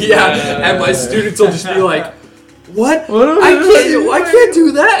play. yeah, and my students will just be like, what? What am I doing? can't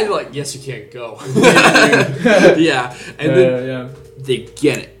do that. And like, yes, you can't go. Yeah. And then yeah. they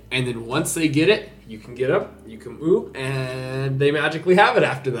get it. And then once they get it, you can get up, you can move, and they magically have it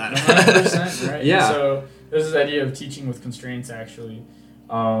after that. 100%, right? Yeah. And so there's this idea of teaching with constraints, actually,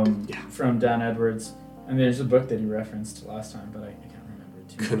 from Dan Edwards. And there's a book that he referenced last time, but I can't remember it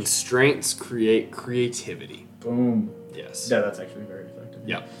too much. Constraints create creativity. Boom. Yes. Yeah, that's actually very effective.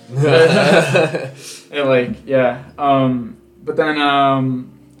 Yeah. And like, yeah. But then,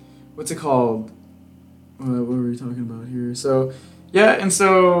 what's it called? What were we talking about here? So, yeah, and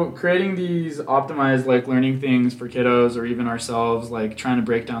so creating these optimized like learning things for kiddos or even ourselves, like trying to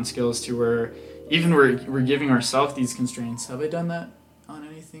break down skills to where even we're giving ourselves these constraints. Have I done that on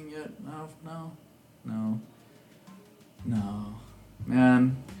anything yet? No.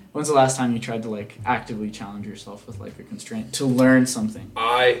 Man, when's the last time you tried to like actively challenge yourself with like a constraint to learn something?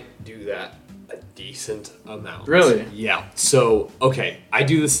 I do that a decent amount. Really? Yeah. So, okay, I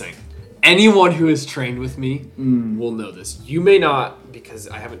do this thing. Anyone who has trained with me will know this. You may not, because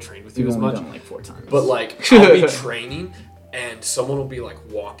I haven't trained with you You've as only much, done like 4 times. but like I'll be training and someone will be like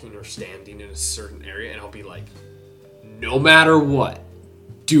walking or standing in a certain area and I'll be like, no matter what,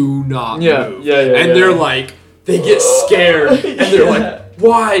 do not move. And they're like, they get scared and they're like,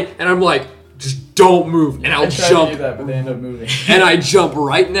 why? And I'm like, just don't move. And I'll jump. To do that, but they end up moving. And I jump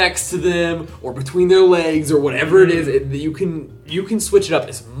right next to them or between their legs or whatever it is. You can switch it up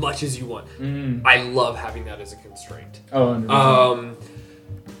as much as you want. I love having that as a constraint. Oh, 100%.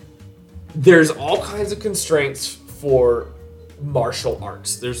 There's all kinds of constraints for martial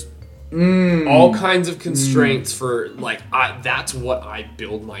arts. There's all kinds of constraints for like that's what I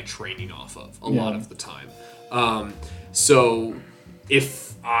build my training off of a lot of the time. So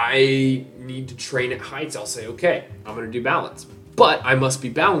if I need to train at heights, I'll say, okay, I'm going to do balance, but I must be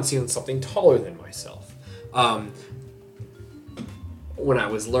balancing on something taller than myself. When I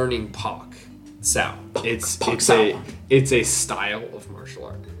was learning Pak Sao, it's a style of martial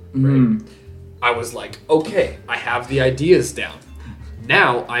art. Right? I was like, okay, I have the ideas down.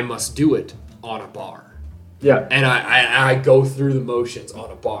 Now I must do it on a bar. Yeah. And I go through the motions on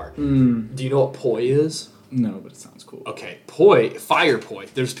a bar. Do you know what poi is? No, but it sounds cool. Okay, poi, fire poi.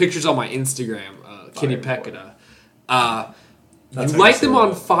 There's pictures on my Instagram, Kitty Fire Pekada. That's You how light say them that.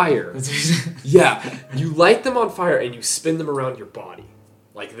 on fire. Yeah, you light them on fire and you spin them around your body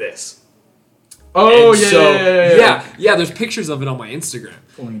like this. Oh, And yeah, so, yeah. there's pictures of it on my Instagram.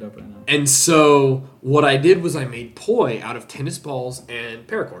 Pulling it up right now. And so what I did was I made poi out of tennis balls and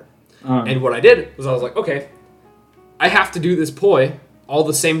paracord. And what I did was I was like, okay, I have to do this poi, all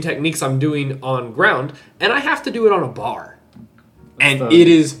the same techniques I'm doing on ground, and I have to do it on a bar. And it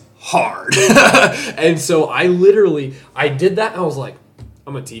is hard. And so I did that and I was like,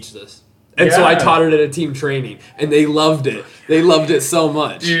 I'm going to teach this. And so I taught it at a team training, and they loved it. They loved it so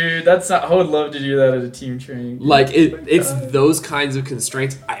much. Dude, I would love to do that at a team training. Like, it's those kinds of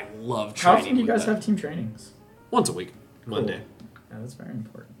constraints. I love How training. often do you guys that. have team trainings? Once a week, Monday. Yeah, that's very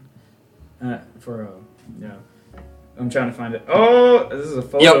important. Yeah. I'm trying to find it. Oh, this is a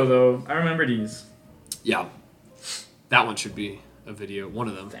photo though. I remember these. Yeah. That one should be a video. One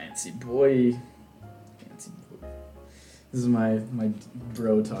of them. Fancy boy. This is my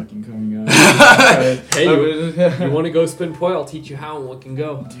bro talking coming out. Hey, you want to go spin poi? I'll teach you how and what can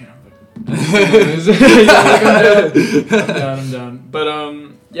go. I'm down. But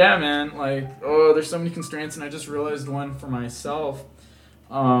yeah, man. Like, there's so many constraints, and I just realized one for myself.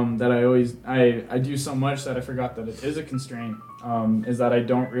 That I do so much that I forgot that it is a constraint. Is that I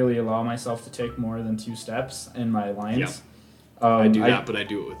don't really allow myself to take more than 2 steps in my lines. Yep. I do that, but I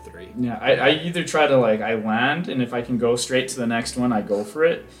do it with 3. Yeah, I either try to I land, and if I can go straight to the next one, I go for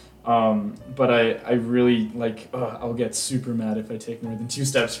it. But I really I'll get super mad if I take more than 2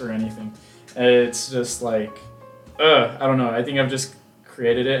 steps for anything. It's just I don't know. I think I've just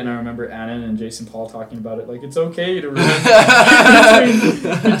created it, and I remember Annan and Jason Paul talking about it. It's okay to run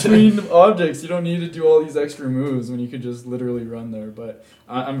between objects. You don't need to do all these extra moves when you could just literally run there. But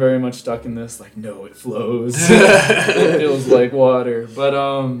I'm very much stuck in this. No, it flows. It feels like water. But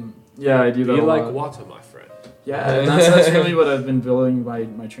yeah, I do that. Be a like lot. water, my friend. Yeah, and that's really what I've been building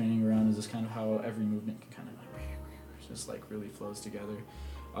my training around. Is just kind of how every movement can kind of just really flows together.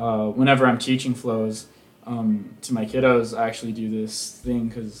 Whenever I'm teaching flows. To my kiddos, I actually do this thing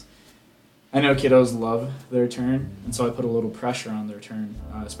because I know kiddos love their turn, and so I put a little pressure on their turn,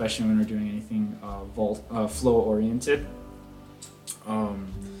 especially when we're doing anything flow oriented.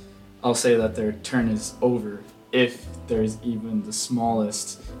 I'll say that their turn is over if there's even the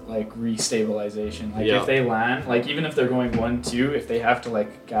smallest restabilization. If they land, even if they're going 1-2, if they have to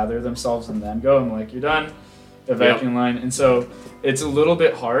gather themselves and then go, I'm you're done. The vacuum line, and so it's a little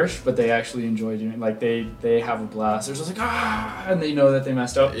bit harsh, but they actually enjoy doing it. They have a blast. They're just and they know that they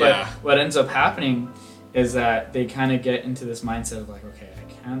messed up. But what ends up happening is that they kind of get into this mindset of okay, I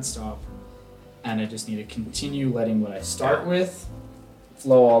can't stop, and I just need to continue letting what I start with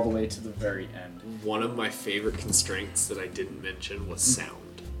flow all the way to the very end. One of my favorite constraints that I didn't mention was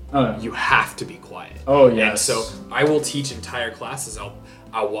sound. Oh, yeah. You have to be quiet. Oh yeah. And so I will teach entire classes. I'll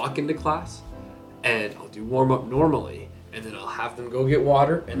walk into class. And I'll do warm up normally, and then I'll have them go get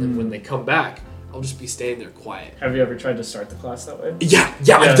water, and then when they come back, I'll just be staying there quiet. Have you ever tried to start the class that way? Yeah,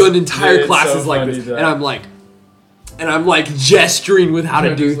 I've done entire classes like this, and I'm gesturing with how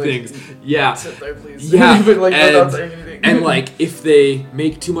to do things. Yeah, sit there, please. Yeah, but not saying anything. And if they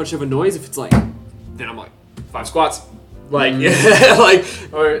make too much of a noise, if it's then I'm 5 squats.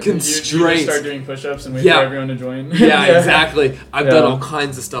 or constraints. You just start doing push-ups and wait for everyone to join. Yeah, exactly. I've done all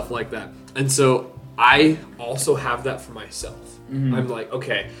kinds of stuff like that. And so I also have that for myself. Mm-hmm. I'm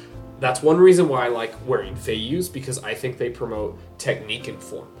okay, that's one reason why I like wearing Feiyus, because I think they promote technique and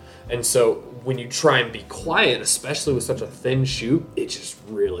form. And so when you try and be quiet, especially with such a thin shoe, it just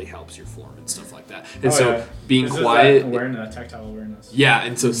really helps your form and stuff like that. And being quiet, awareness, tactile awareness. Yeah,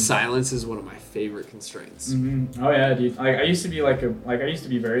 and so silence is one of my favorite constraints. Mm-hmm. Oh yeah, dude. I used to be I used to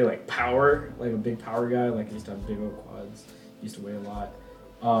be very power, a big power guy. I used to have big old quads. Used to weigh a lot.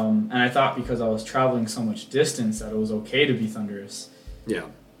 And I thought because I was traveling so much distance that it was okay to be thunderous. Yeah.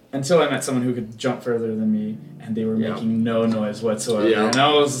 Until I met someone who could jump further than me, and they were making no noise whatsoever. Yeah. And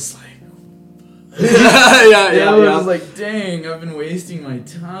I was just I was dang, I've been wasting my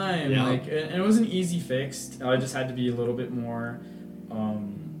time. Yeah. And it was an easy fix. I just had to be a little bit more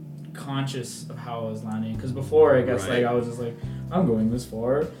conscious of how I was landing. Because before, I guess I was just I'm going this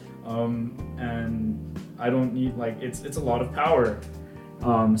far, and I don't need it's a lot of power.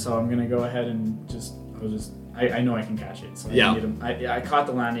 So I'm gonna go ahead and I know I can catch it. So I caught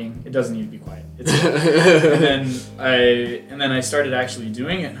the landing. It doesn't need to be quiet. and then I started actually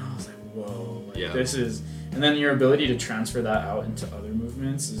doing it, and I was whoa, this is. And then your ability to transfer that out into other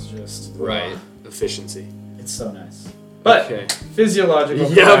movements is just efficiency. It's so nice. But physiological.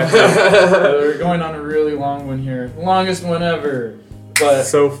 We're going on a really long one here, the longest one ever. But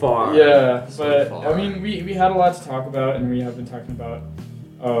so far. Yeah, but I mean, we had a lot to talk about, and we have been talking about.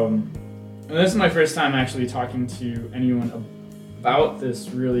 And this is my first time actually talking to anyone about this,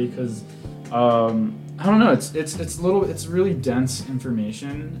 really, because I don't know. It's really dense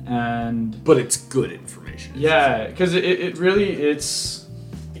information, but it's good information. Yeah, because it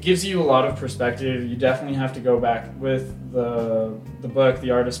gives you a lot of perspective. You definitely have to go back with the book,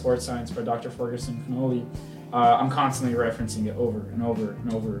 The Art of Sports Science by Dr. Ferguson Connolly. I'm constantly referencing it over and over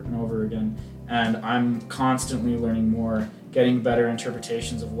and over and over again, and I'm constantly learning more, getting better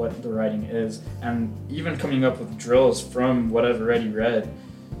interpretations of what the writing is, and even coming up with drills from what I've already read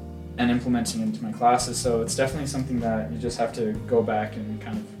and implementing into my classes. So it's definitely something that you just have to go back and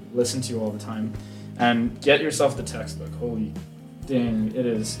kind of listen to all the time, and get yourself the textbook. Holy Dang, it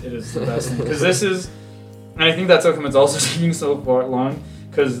is the best thing. Because this is, and I think that's how come it's also taking so far long,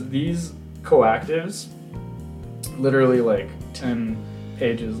 because these coactives, literally like 10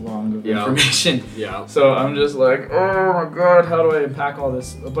 pages long of information. Yeah. So I'm just like, oh my god, how do I unpack all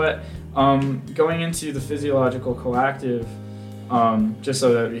this? But going into the physiological coactive, just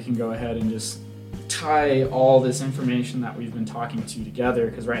so that we can go ahead and just tie all this information that we've been talking to together,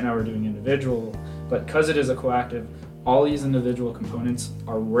 because right now we're doing individual, but because it is a coactive, all these individual components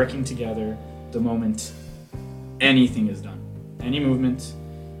are working together the moment anything is done. Any movement,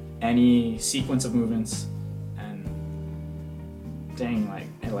 any sequence of movements, and dang,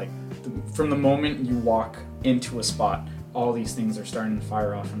 from the moment you walk into a spot, all these things are starting to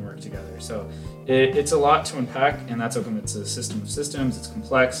fire off and work together. So it's a lot to unpack, and that's how come it's a system of systems. It's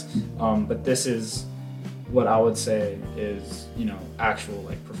complex, but this is what I would say is, actual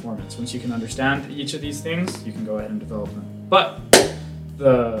like performance. Once you can understand each of these things, you can go ahead and develop them. But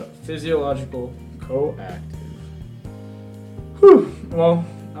the physiological coactive,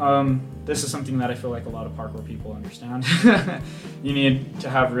 this is something that I feel like a lot of parkour people understand. You need to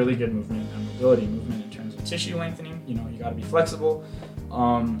have really good movement and mobility. Movement in terms of tissue lengthening, you got to be flexible,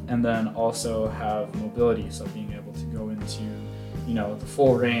 and then also have mobility, so being able to go into the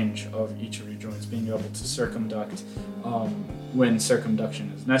full range of each of your joints, being able to circumduct when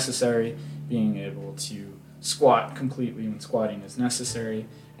circumduction is necessary, being able to squat completely when squatting is necessary,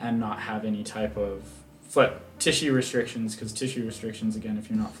 and not have any type of tissue restrictions, because tissue restrictions, again, if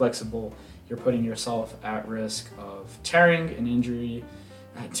you're not flexible, you're putting yourself at risk of tearing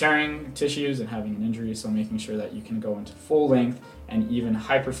tissues and having an injury. So making sure that you can go into full length and even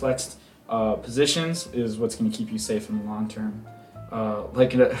hyperflexed positions is what's going to keep you safe in the long term.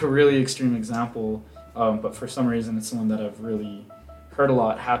 Like a really extreme example, but for some reason it's one that I've really heard a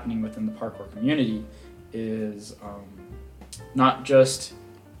lot happening within the parkour community, is not just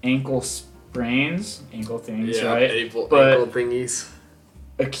ankle sprains, ankle things, right? Ankle thingies.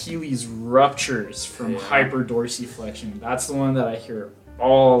 Achilles ruptures from hyperdorsiflexion. That's the one that I hear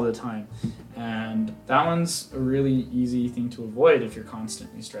all the time. And that one's a really easy thing to avoid if you're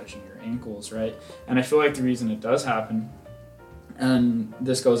constantly stretching your ankles, right? And I feel like the reason it does happen, and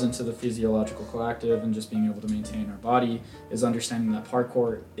this goes into the physiological coactive and just being able to maintain our body, is understanding that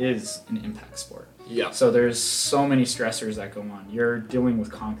parkour is an impact sport. Yeah. So there's so many stressors that go on. You're dealing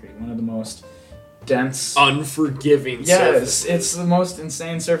with concrete, one of the most dense, unforgiving surfaces. It's the most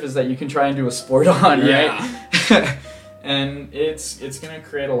insane surface that you can try and do a sport on, right? And it's going to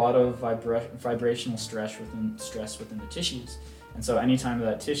create a lot of vibrational stress within the tissues. And so anytime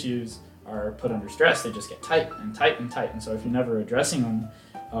that tissues are put under stress, they just get tight and tight and tight. And so if you're never addressing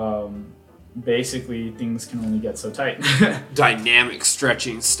them, basically things can only get so tight. Dynamic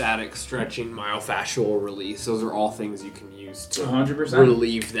stretching, static stretching, myofascial release, those are all things you can use to 100%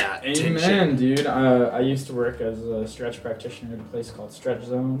 relieve that tension. Amen, dude. I used to work as a stretch practitioner at a place called Stretch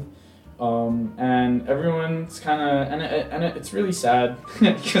Zone. And everyone's kind of, and it's really sad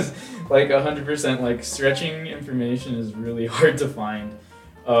because like 100% like stretching information is really hard to find.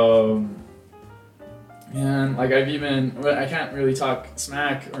 And like I can't really talk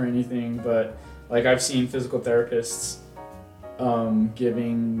smack or anything, but like I've seen physical therapists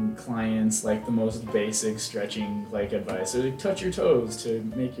giving clients like the most basic stretching like advice. So like, touch your toes to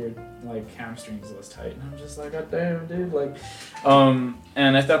make your like hamstrings less tight. And I'm just like, God damn, dude. Like,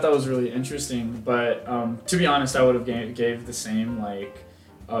 and I thought that was really interesting. But to be honest, I would have gave the same like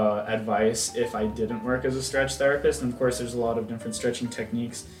advice if I didn't work as a stretch therapist. And of course, there's a lot of different stretching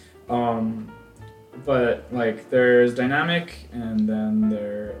techniques. But like there's dynamic, and then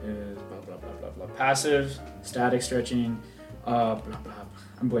there is blah blah blah blah blah passive, static stretching, blah blah.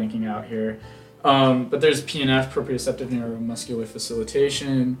 I'm blanking out here. But there's PNF, proprioceptive neuromuscular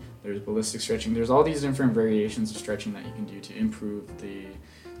facilitation. There's ballistic stretching. There's all these different variations of stretching that you can do to improve the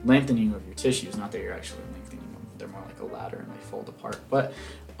lengthening of your tissues. Not that you're actually lengthening them; they're more like a ladder and they fold apart. But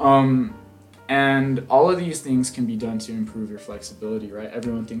and all of these things can be done to improve your flexibility, right?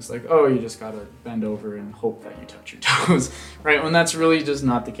 Everyone thinks like, oh, you just gotta bend over and hope that you touch your toes, right? When that's really just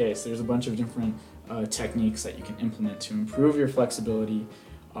not the case. There's a bunch of different techniques that you can implement to improve your flexibility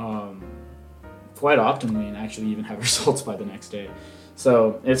quite optimally, and actually even have results by the next day.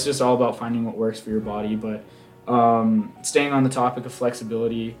 So it's just all about finding what works for your body. But staying on the topic of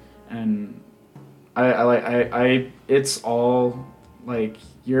flexibility, and it's all like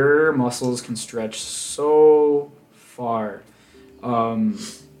your muscles can stretch so far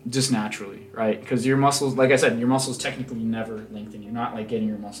just naturally, right? Because your muscles, like I said, your muscles technically never lengthen. You're not like getting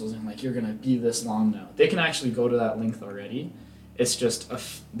your muscles in like you're gonna be this long now. They can actually go to that length already. It's just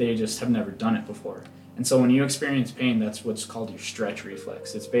they just have never done it before. And so when you experience pain, that's what's called your stretch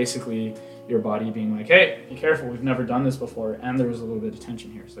reflex. It's basically your body being like, hey, be careful, we've never done this before, and there was a little bit of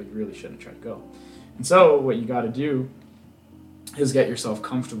tension here, so you really shouldn't try to go. And so what you got to do is get yourself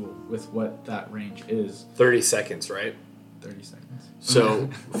comfortable with what that range is. 30 seconds, right? 30 seconds. So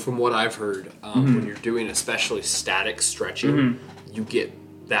from what I've heard, when you're doing especially static stretching, you get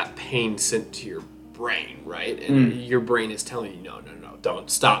that pain sent to your brain, right? And your brain is telling you, no, don't,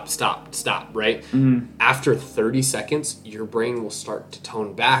 stop, right? After 30 seconds, your brain will start to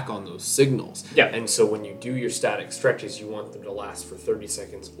tone back on those signals. Yeah. And so when you do your static stretches, you want them to last for 30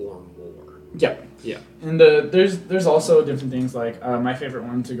 seconds or more. Yeah. Yeah. And there's also different things like my favorite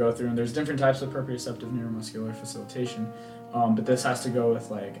one to go through, and there's different types of proprioceptive neuromuscular facilitation, but this has to go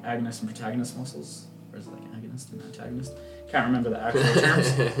with like agonist and protagonist muscles, or is it like agonist and antagonist? Can't remember the actual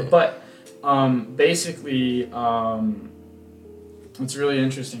terms, but basically it's really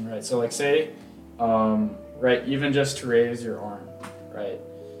interesting, right? So like say, right, even just to raise your arm, right?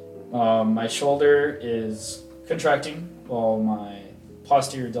 My shoulder is contracting while my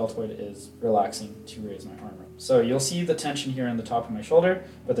posterior deltoid is relaxing to raise my arm up. So you'll see the tension here on the top of my shoulder,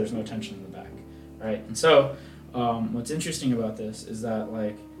 but there's no tension in the back, right? And so what's interesting about this is that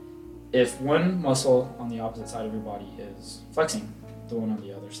like if one muscle on the opposite side of your body is flexing, the one on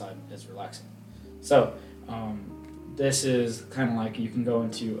the other side is relaxing. So this is kind of like you can go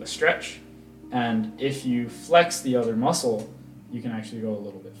into a stretch, and if you flex the other muscle, you can actually go a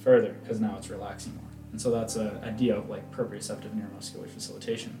little bit further because now it's relaxing more. And so that's an idea of like proprioceptive neuromuscular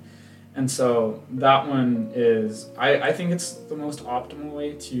facilitation. And so that one is, I think it's the most optimal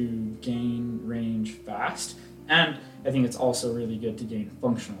way to gain range fast. And I think it's also really good to gain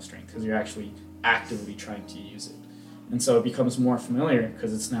functional strength because you're actually actively trying to use it. And so it becomes more familiar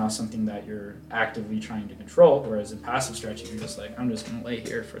because it's now something that you're actively trying to control, whereas in passive stretching, you're just like, I'm just going to lay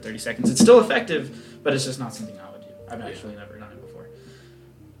here for 30 seconds. It's still effective, but it's just not something I would do. I've actually never done it before.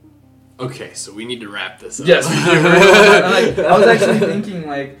 Okay, so we need to wrap this up. Yes, we do. I was actually thinking,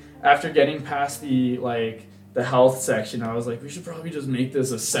 like, after getting past the health section, I was like, we should probably just make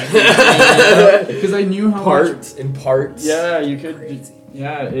this a second because I knew how parts in parts. Yeah, you could. Crazy.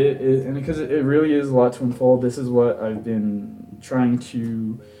 Yeah, it and because it really is a lot to unfold. This is what I've been trying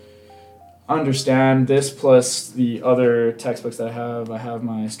to understand. This plus the other textbooks that I have. I have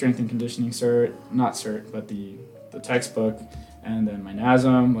my strength and conditioning not cert, but the textbook, and then my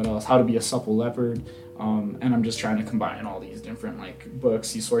NASM. What else? How to be a supple leopard. And I'm just trying to combine all these different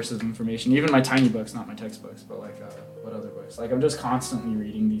books, these sources of information, even my tiny books, not my textbooks, but what other books? I'm just constantly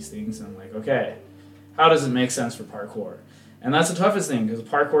reading these things, and I'm like, okay, how does it make sense for parkour? And that's the toughest thing because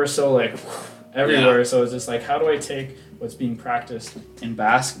parkour is so everywhere. Yeah. So it's just how do I take what's being practiced in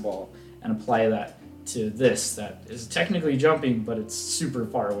basketball and apply that to this that is technically jumping, but it's super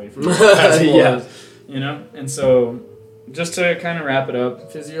far away from basketball. Yeah. And so just to kind of wrap it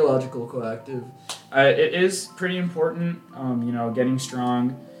up, physiological coactive. It is pretty important, getting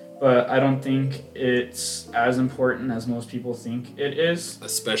strong, but I don't think it's as important as most people think it is.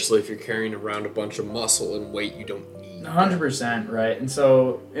 Especially if you're carrying around a bunch of muscle and weight you don't need. 100%, right? And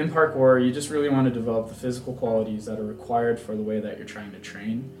so in parkour, you just really want to develop the physical qualities that are required for the way that you're trying to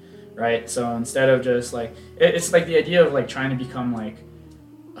train, right? So instead of just it's like the idea of trying to become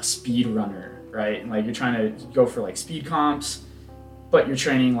a speed runner, right? And you're trying to go for speed comps, but you're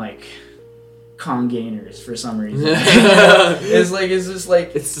training con gainers for some reason. It's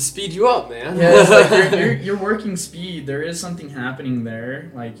to speed you up, man. Yeah, it's you're working speed. There is something happening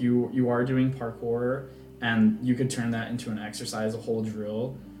there. You are doing parkour, and you could turn that into an exercise, a whole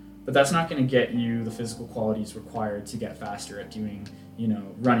drill, but that's not going to get you the physical qualities required to get faster at doing,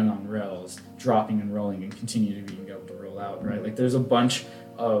 running on rails, dropping and rolling, and continue to being able to roll out, right? There's a bunch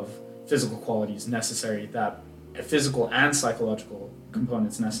of physical qualities necessary, that physical and psychological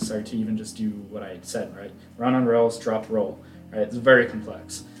components necessary to even just do what I said, right? Run on rails, drop, roll, right? It's very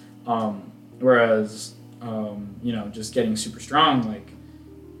complex. Whereas, just getting super strong,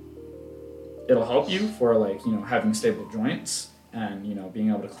 it'll help you for having stable joints and, being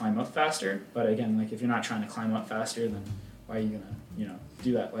able to climb up faster. But again, if you're not trying to climb up faster, then why are you gonna,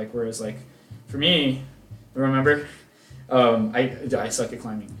 do that? Whereas for me, remember, I suck at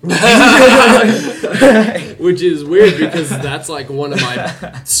climbing. Which is weird because that's one of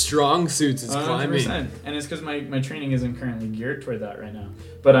my strong suits is 100%. Climbing. And it's because my training isn't currently geared toward that right now.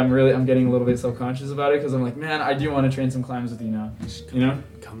 But I'm getting a little bit self-conscious about it because I'm man, I do want to train some climbs with you now.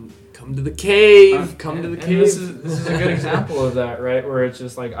 Come to the cave. Come to the cave. This is a good example of that, right? Where it's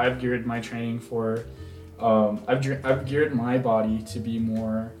just I've geared my training for, I've geared my body to be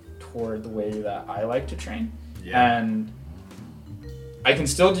more toward the way that I like to train. Yeah. And I can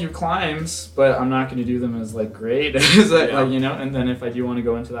still do climbs, but I'm not going to do them as like great as that, like, you know. And then if I do want to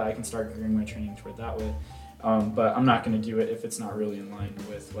go into that, I can start gearing my training toward that way. But I'm not going to do it if it's not really in line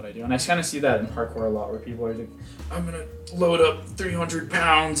with what I do. And I kind of see that in parkour a lot, where people are like, I'm going to load up 300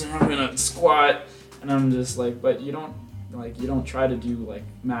 pounds and I'm going to squat. And I'm just like, but you don't try to do like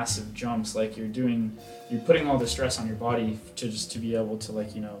massive jumps. Like you're putting all the stress on your body to be able to,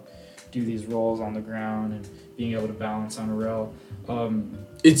 like, you know, do these rolls on the ground and being able to balance on a rail.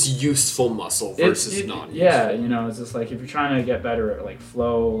 It's useful muscle versus non-useful. Yeah, you know, it's just like if you're trying to get better at like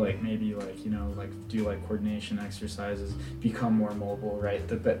flow, like maybe like, you know, like do like coordination exercises, become more mobile, right?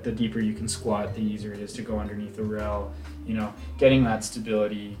 The deeper you can squat, the easier it is to go underneath the rail, you know, getting that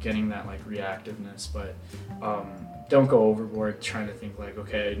stability, getting that like reactiveness, but don't go overboard trying to think like,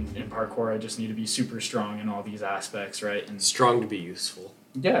 okay, in parkour I just need to be super strong in all these aspects, right? And strong to be useful.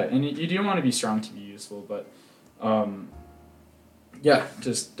 Yeah, and you do want to be strong to be useful, but yeah,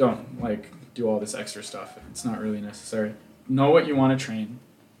 just don't like do all this extra stuff. It's not really necessary. Know what you want to train,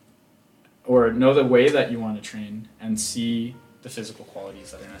 or know the way that you want to train, and see the physical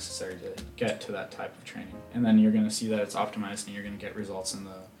qualities that are necessary to get to that type of training. And then you're going to see that it's optimized, and you're going to get results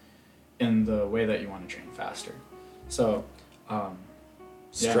in the way that you want to train faster. So,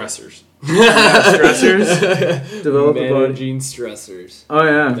 stressors. Yeah, stressors. Develop managing stressors. Oh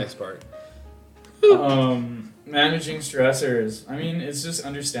yeah. Next part. Managing stressors. I mean, it's just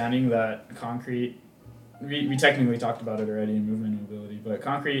understanding that concrete. We technically talked about it already in movement mobility, but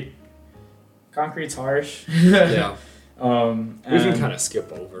concrete's harsh. Yeah. We can kind of skip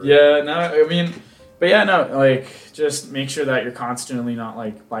over. Yeah. No. I mean, but yeah. No. Like, just make sure that you're constantly not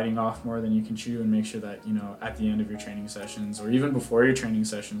like biting off more than you can chew, and make sure that, you know, at the end of your training sessions, or even before your training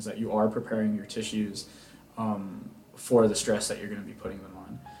sessions, that you are preparing your tissues for the stress that you're going to be putting them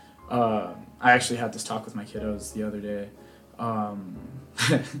on. I actually had this talk with my kiddos the other day,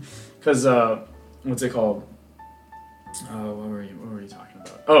 because what's it called? What were you talking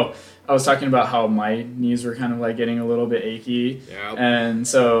about? Oh, I was talking about how my knees were kind of like getting a little bit achy, and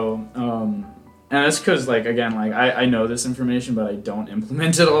so and that's because, like, again, like I know this information, but I don't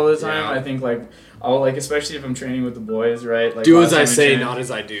implement it all the time. I think like I'll, like, especially if I'm training with the boys, right? Like, do as I say, not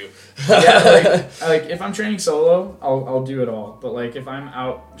as I do. Yeah, like if I'm training solo, I'll do it all. But like if I'm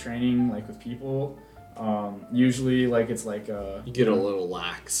out training like with people, usually like it's like you get a little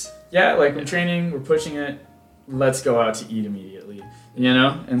lax. Yeah, like I'm training, we're pushing it. Let's go out to eat immediately, you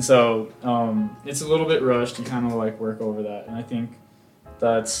know. And so it's a little bit rushed. You kind of like work over that, and I think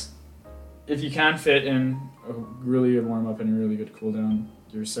that's, if you can fit in a really good warm up and a really good cool down,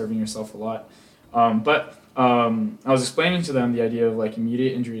 you're serving yourself a lot. But I was explaining to them the idea of like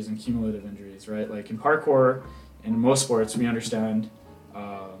immediate injuries and cumulative injuries, right? Like in parkour and in most sports, we understand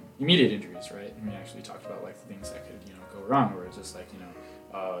immediate injuries, right? And we actually talked about like the things that could, you know, go wrong, where it's just like, you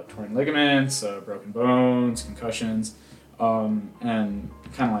know, torn ligaments, broken bones, concussions, and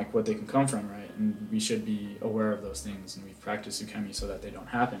kind of like what they can come from, right? And we should be aware of those things, and we've practiced Ukemi so that they don't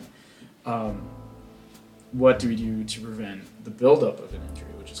happen. What do we do to prevent the buildup of an injury,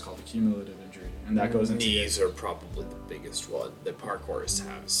 which is called a cumulative injury? And that goes into knees are probably the biggest one that parkourists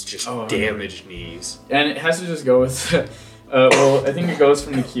have. It's just damaged knees. And it has to just go with, well, I think it goes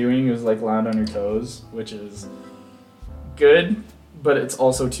from the cueing is like land on your toes, which is good, but it's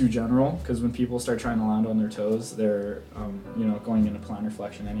also too general, because when people start trying to land on their toes, they're you know, going into plantar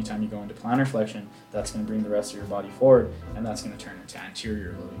flexion. Anytime you go into plantar flexion, that's going to bring the rest of your body forward, and that's going to turn into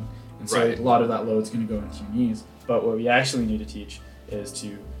anterior loading. And so a lot of that load is going to go into your knees. But what we actually need to teach is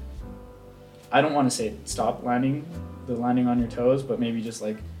to, I don't want to say stop landing on your toes, but maybe just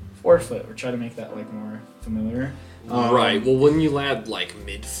like forefoot, or try to make that like more familiar. Right. Well, when you land like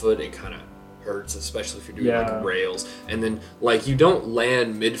midfoot, it kind of hurts, especially if you're doing like rails. And then like you don't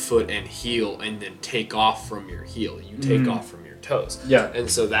land midfoot and heel and then take off from your heel. You take off from your toes. Yeah. And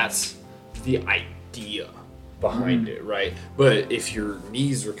so that's the idea behind it, right? But if your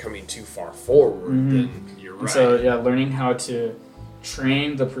knees are coming too far forward, then you're right. So yeah, learning how to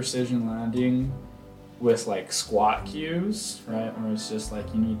train the precision landing with like squat cues, right? Where it's just like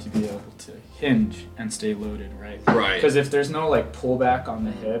you need to be able to hinge and stay loaded, right? Right. Because if there's no like pullback on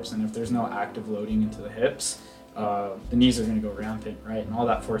the hips, and if there's no active loading into the hips, the knees are going to go rampant, right? And all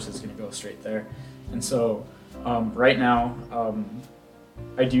that force is going to go straight there. And so right now,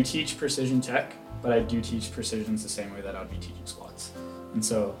 I do teach precision tech, but I do teach precisions the same way that I would be teaching squats. And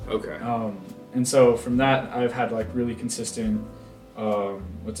so and so from that, I've had like really consistent,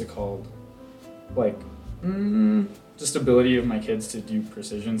 what's it called? Like just ability of my kids to do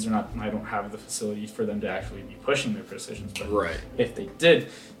precisions. I don't have the facility for them to actually be pushing their precisions, but if they did,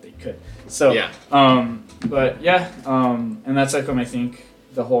 they could. So, and that's how come I think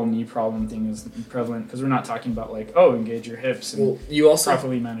the whole knee problem thing is prevalent, because we're not talking about like, oh, engage your hips and you also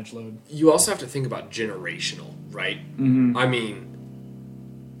properly manage load. You also have to think about generational, right? Mm-hmm. I mean,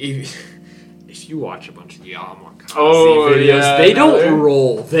 if you watch a bunch of Yamakasi videos, they don't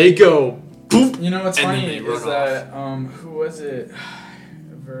roll. They go boop. You know what's funny is that who was it?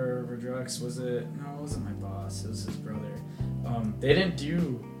 Verdrux, was it? No, it wasn't my boss. It was his brother. They didn't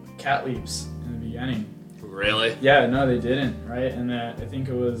do cat leaps in the beginning. Really? Yeah, no, they didn't, right? And I think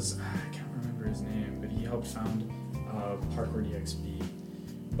it was, I can't remember his name, but he helped found Parkour DXB.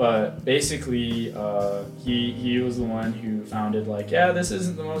 But basically, he was the one who founded, like, this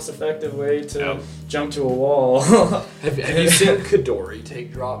isn't the most effective way to jump to a wall. Have you seen Kadori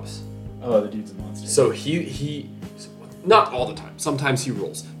take drops? Oh, the dude's a monster. So he not all the time. Sometimes he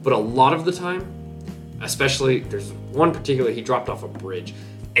rolls. But a lot of the time, especially, there's one particular, he dropped off a bridge.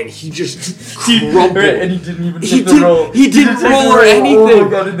 And he just crumbled. And he didn't even take the roll. He didn't roll or anything. Oh my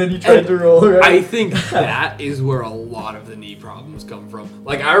god, and then he tried to roll, right? I think that is where a lot of the knee problems come from.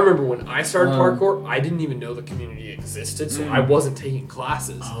 Like, I remember when I started parkour, I didn't even know the community existed, so I wasn't taking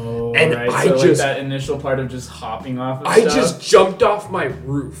classes. Oh, and right. I so just... like that initial part of just hopping off of I just jumped off my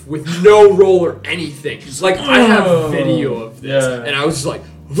roof with no roll or anything. Like, I have video of this, and I was just like,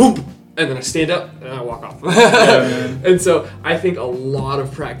 boom! And then I stand up and I walk off. And so I think a lot of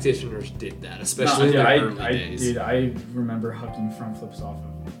practitioners did that, especially in the early days. Dude, I remember hucking front flips off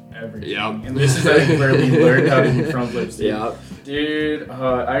of everything. Yep. And this is like where we learned how to do front flips. Dude. Yeah. Dude,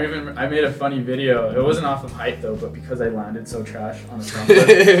 I made a funny video. It wasn't off of height though, but because I landed so trash on a front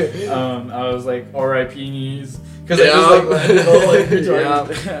flip, I was like, R.I.P. knees. Because I just like landed all like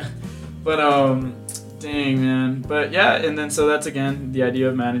retarded. But dang, man. But yeah, and then so that's again the idea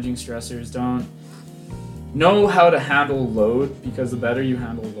of managing stressors. Don't know how to handle load, because the better you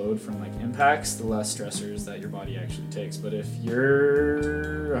handle load from like impacts, the less stressors that your body actually takes. But if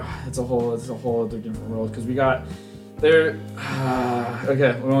you're, it's a whole other different world, because we got there.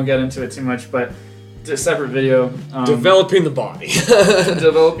 Okay, we won't get into it too much, but a separate video. Developing the body.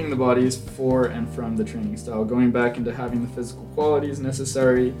 Developing the bodies for and from the training style, going back into having the physical qualities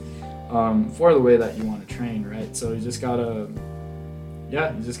necessary for the way that you want to train, right? So you just gotta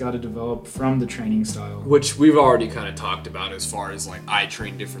develop from the training style. Which we've already kind of talked about, as far as like, I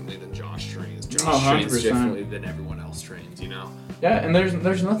train differently than Josh trains. Josh trains differently than everyone else trains, you know? Yeah, and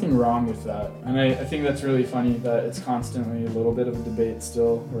there's nothing wrong with that. And I think that's really funny that it's constantly a little bit of a debate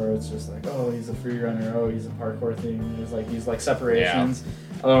still, where it's just like, oh, he's a free runner, oh, he's a parkour thing. There's like these like separations.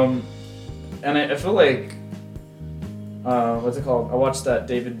 Yeah. And I feel like, what's it called? I watched that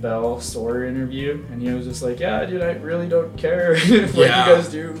David Bell Storer interview, and he was just like, yeah, dude, I really don't care what you guys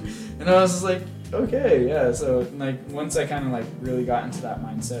do. And I was just like, okay, yeah. So like once I kind of like really got into that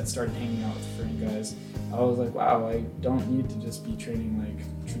mindset, started hanging out with free guys, I was like, wow, I don't need to just be training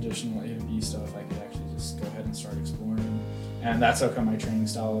like traditional A to B stuff. I could actually just go ahead and start exploring. And that's how come my training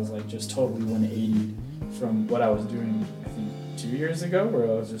style is like just totally 180 from what I was doing, I think 2 years ago, where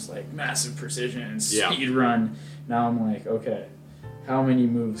I was just like massive precision, speed run. Now I'm like, okay, how many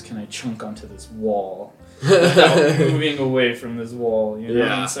moves can I chunk onto this wall without moving away from this wall? You know?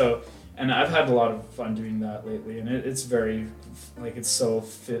 Yeah. And I've had a lot of fun doing that lately, and it's very, like, it's so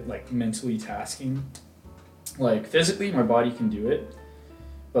like mentally tasking. Like physically, my body can do it,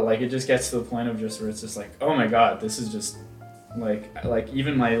 but like it just gets to the point of just where it's just like, oh my god, this is just like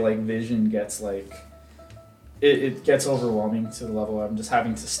even my like vision gets like. It gets overwhelming to the level I'm just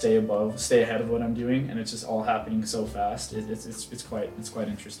having to stay ahead of what I'm doing, and it's just all happening so fast. It's quite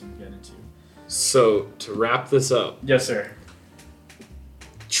interesting to get into. So to wrap this up, yes, sir.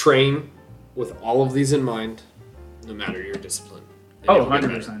 Train with all of these in mind, no matter your discipline.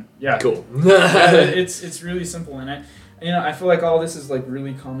 100%. Yeah. Cool. It's really simple, and I feel like all this is like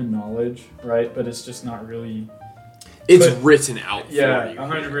really common knowledge, right? But it's just not really. It's written out. For you.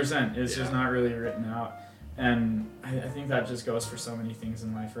 100%. It's just not really written out. And I think that just goes for so many things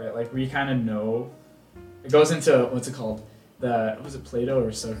in life, right? Like we kind of know, it goes into, what's it called? Was it Plato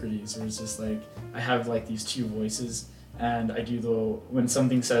or Socrates? Where it's just like, I have like these two voices, and I do when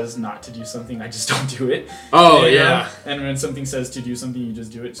something says not to do something, I just don't do it. Oh, yeah. And when something says to do something, you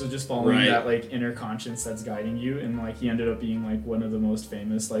just do it. So just following that like inner conscience that's guiding you. And like he ended up being like one of the most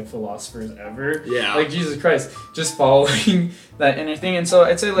famous like philosophers ever. Yeah. Like Jesus Christ, just following that inner thing. And so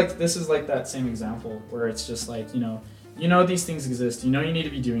I'd say like this is like that same example where it's just like, you know these things exist. You know you need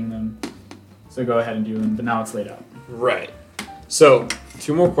to be doing them. So go ahead and do them. But now it's laid out. Right. So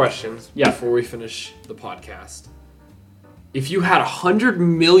 2 more questions before we finish the podcast. If you had $100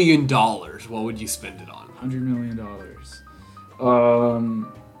 million, what would you spend it on? $100 million.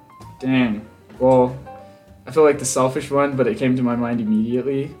 Dang. Well, I feel like the selfish one, but it came to my mind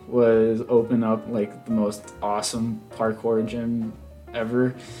immediately, was open up like the most awesome parkour gym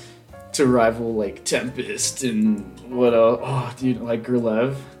ever to rival like Tempest and what else? Oh, dude, like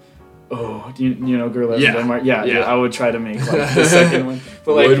Gerlev. Oh, do you know Gerlev in Denmark? Yeah. Dude, I would try to make like the second one,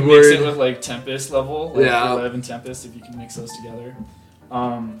 but like mix it with like Tempest level, like Gerlev and Tempest, if you can mix those together.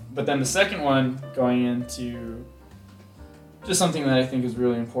 But then the second one, going into just something that I think is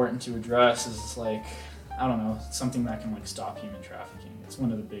really important to address, is like, I don't know, something that can like stop human trafficking. It's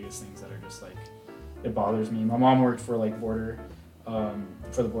one of the biggest things that are just like, it bothers me. My mom worked for like for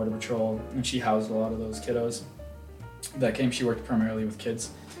the Border Patrol, and she housed a lot of those kiddos that came. She worked primarily with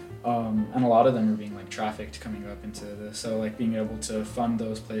kids. And a lot of them are being like trafficked coming up into this. So like being able to fund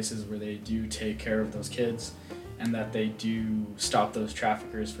those places where they do take care of those kids and that they do stop those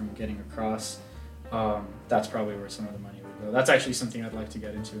traffickers from getting across, that's probably where some of the money would go. That's actually something I'd like to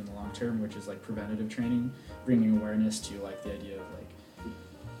get into in the long term, which is like preventative training, bringing awareness to like the idea of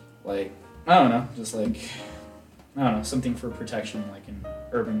like I don't know, just like, I don't know, something for protection like in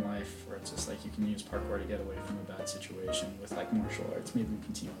urban life, where it's just like you can use parkour to get away from a bad situation with like martial arts. Maybe we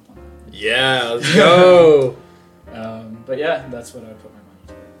can team up on that. Yeah, let's go. But yeah, that's what I put my money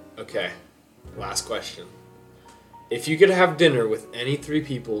to. Okay, last question. If you could have dinner with any 3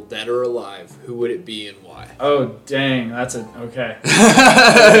 people, dead or alive, who would it be and why? Oh, dang, that's a, okay.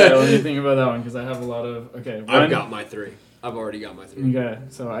 Okay, let me think about that one, because I have a lot of, okay. I've got my 3. I've already got my 3. Okay,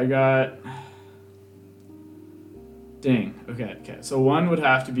 so I got, dang, okay. So one would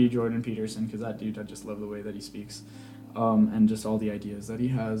have to be Jordan Peterson, because that dude, I just love the way that he speaks, and just all the ideas that he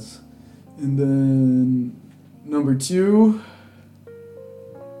has. And then number 2,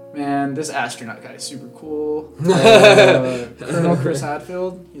 man, this astronaut guy is super cool. Colonel Chris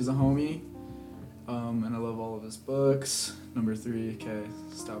Hadfield, he's a homie, and I love all of his books. Number 3, okay,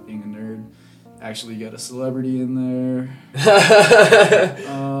 stop being a nerd. Actually get a celebrity in there.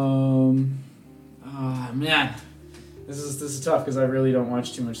 Man, this is tough because I really don't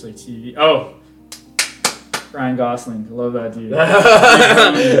watch too much like TV. Oh, Ryan Gosling, I love that dude.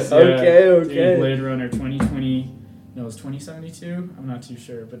 Okay. Dude, Blade Runner 2020. No, it was 2072. I'm not too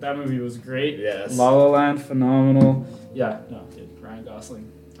sure, but that movie was great. Yes. La La Land, phenomenal. Yeah, no, dude, Ryan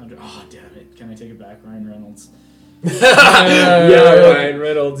Gosling. Oh, damn it! Can I take it back? Ryan Reynolds. Ryan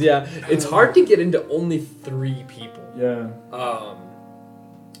Reynolds. Yeah, it's hard to get into only 3 people. Yeah.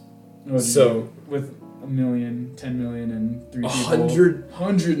 So with 1 million, 10 million, and 3 people.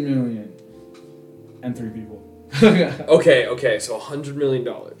 100 million and 3 people. Okay. So $100 million.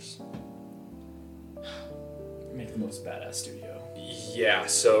 Make the most badass studio. Yeah.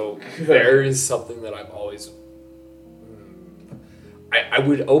 So there is something that I've always. I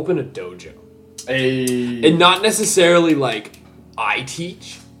would open a dojo. And not necessarily like I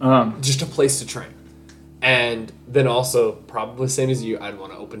teach, just a place to train. And then also, probably the same as you, I'd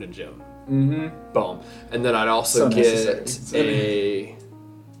want to open a gym. Mm-hmm. Boom. And then I'd also get a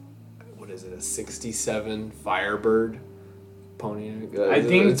 67 Firebird pony. I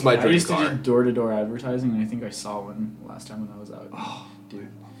think it's my dream I used car. to do door-to-door advertising, and I think I saw one last time when I was out. Oh, dude.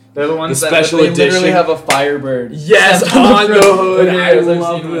 They're the ones the that special edition. literally have a Firebird. Yes, on the hood. I I've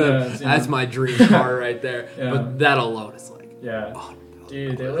love seen them. that. That's my dream car right there. Yeah. But that alone is like, yeah. Oh,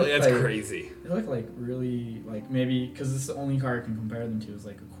 dude, they look that's like, crazy. They look like really, like maybe, because it's the only car I can compare them to is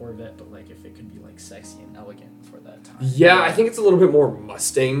like a Corvette, but like if it could be like sexy and elegant for that time. Yeah, I think it's a little bit more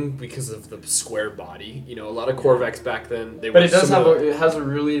Mustang because of the square body. You know, a lot of Corvettes back then. But it does have it has a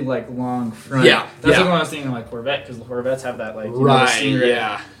really like long front. Yeah, that's what I was thinking like Corvette, because the Corvettes have that like you know, the Stingray.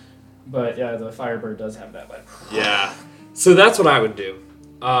 Yeah. But yeah, the Firebird does have that like. Yeah, so that's what I would do.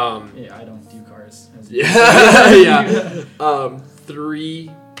 Yeah, I don't do cars. Yeah.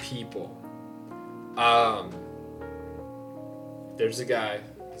 3 people. There's a guy.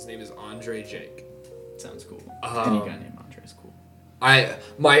 His name is Andre Jake. Sounds cool. Any guy named Andre is cool.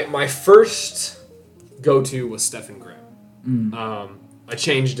 My first go-to was Stephen Graham. I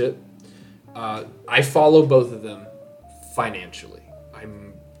changed it. I follow both of them financially.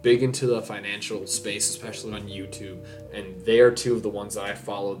 I'm big into the financial space, especially on YouTube, and they are 2 of the ones that I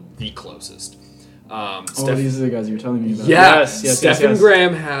follow the closest. These are the guys you were telling me about. Yes. Stephen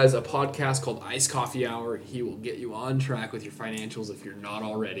Graham has a podcast called Ice Coffee Hour. He will get you on track with your financials if you're not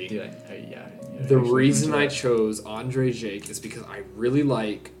already. Dude, the reason I chose Andre Jake is because I really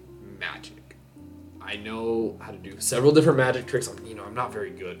like magic. I know how to do several different magic tricks. I'm not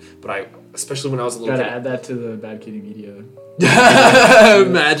very good, but especially when I was a little Gotta kid. add that to the Bad Kitty Media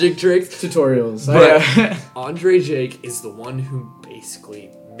Magic tricks. tutorials. But Andre Jake is the one who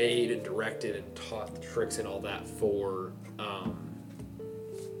basically made and directed and taught the tricks and all that for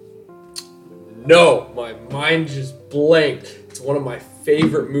no, my mind just blanked. It's one of my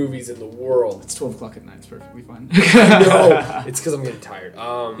favorite movies in the world. It's 12 o'clock at night. It's perfectly fine. No, it's because I'm getting tired.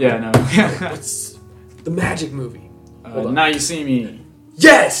 Yeah, no. What's the magic movie? Now You See Me.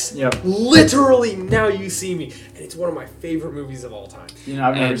 Yes! Yep. Literally, Now You See Me. And it's one of my favorite movies of all time.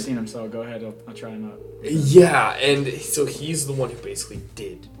 I've never seen him, so go ahead. I'll try him out. Yeah, and so he's the one who basically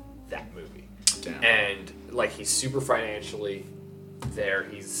did that movie. Damn. And, he's super financially there.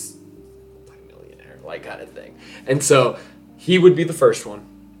 He's a millionaire, kind of thing. And so he would be the first one.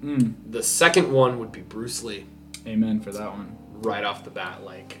 The second one would be Bruce Lee. Amen for that one. Right off the bat,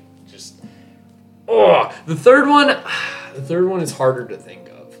 the third one is harder to think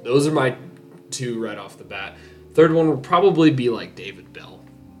of. Those are my two right off the bat. Third one would probably be David Bell.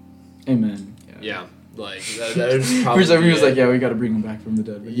 Amen. Yeah, that is probably. For some reason, he was like, "Yeah, we got to bring him back from the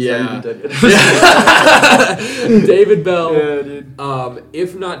dead." But he's not even dead yet. David Bell. Yeah, dude.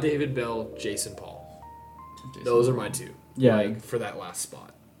 If not David Bell, Jason Paul. Those are my two. Yeah, for that last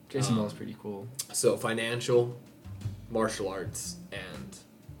spot. Jason Ball's pretty cool. So financial, martial arts, and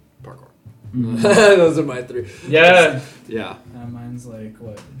parkour. Those are my three. Yeah. Yeah. Mine's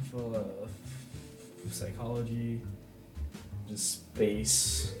psychology, just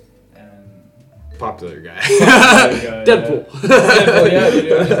space, and popular guy. Deadpool. Deadpool, yeah,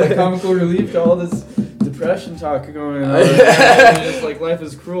 dude. Just comical relief to all this depression talk going on. Just life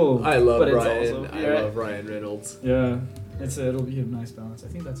is cruel. I love but Ryan. It's also, I love Ryan Reynolds. Yeah. It'll be a nice balance. I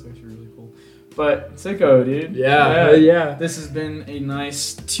think that's actually really cool. But sicko, dude. Yeah. This has been a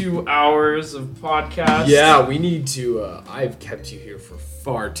nice 2 hours of podcast. Yeah, we need to. I've kept you here for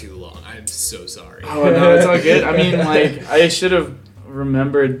far too long. I'm so sorry. Oh no, it's all good. I mean, I should have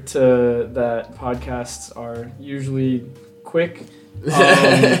remembered that podcasts are usually quick,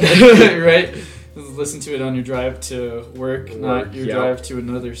 right? Listen to it on your drive to work, not your drive to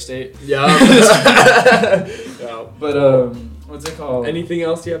another state. Yeah. But what's it called? Anything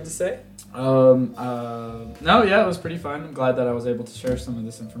else you have to say? No, yeah, it was pretty fun. I'm glad that I was able to share some of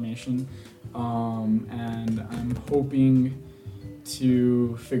this information. And I'm hoping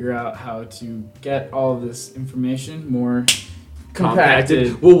to figure out how to get all of this information more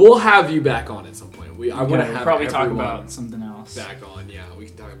compacted. Well, we'll have you back on at some point. I want to have probably talk about something else. Back on, yeah. We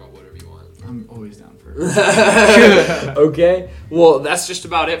can talk about whatever you want. I'm always down for it. Okay. Well, that's just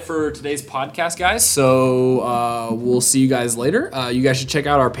about it for today's podcast, guys. So we'll see you guys later. You guys should check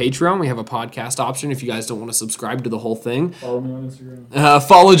out our Patreon. We have a podcast option if you guys don't want to subscribe to the whole thing. Follow me on Instagram.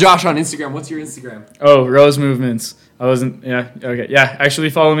 Follow Josh on Instagram. What's your Instagram? Oh, Rose Movements. I wasn't. Yeah. Okay. Yeah. Actually,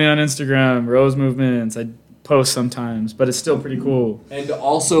 follow me on Instagram. Rose Movements. I post sometimes, but it's still pretty cool. And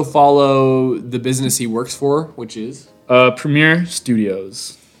also follow the business he works for, which is Premier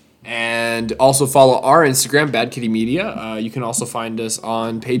Studios. And also follow our Instagram, Bad Kitty Media. You can also find us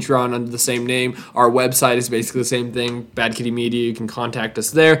on Patreon under the same name. Our website is basically the same thing, Bad Kitty Media. You can contact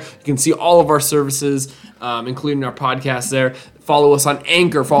us there. You can see all of our services, including our podcast there. Follow us on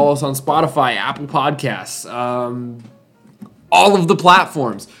Anchor. Follow us on Spotify, Apple Podcasts, all of the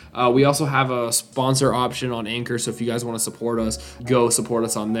platforms. We also have a sponsor option on Anchor, so if you guys want to support us, go support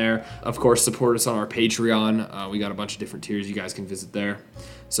us on there. Of course, support us on our Patreon. We got a bunch of different tiers you guys can visit there.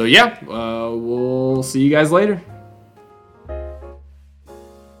 So yeah, we'll see you guys later.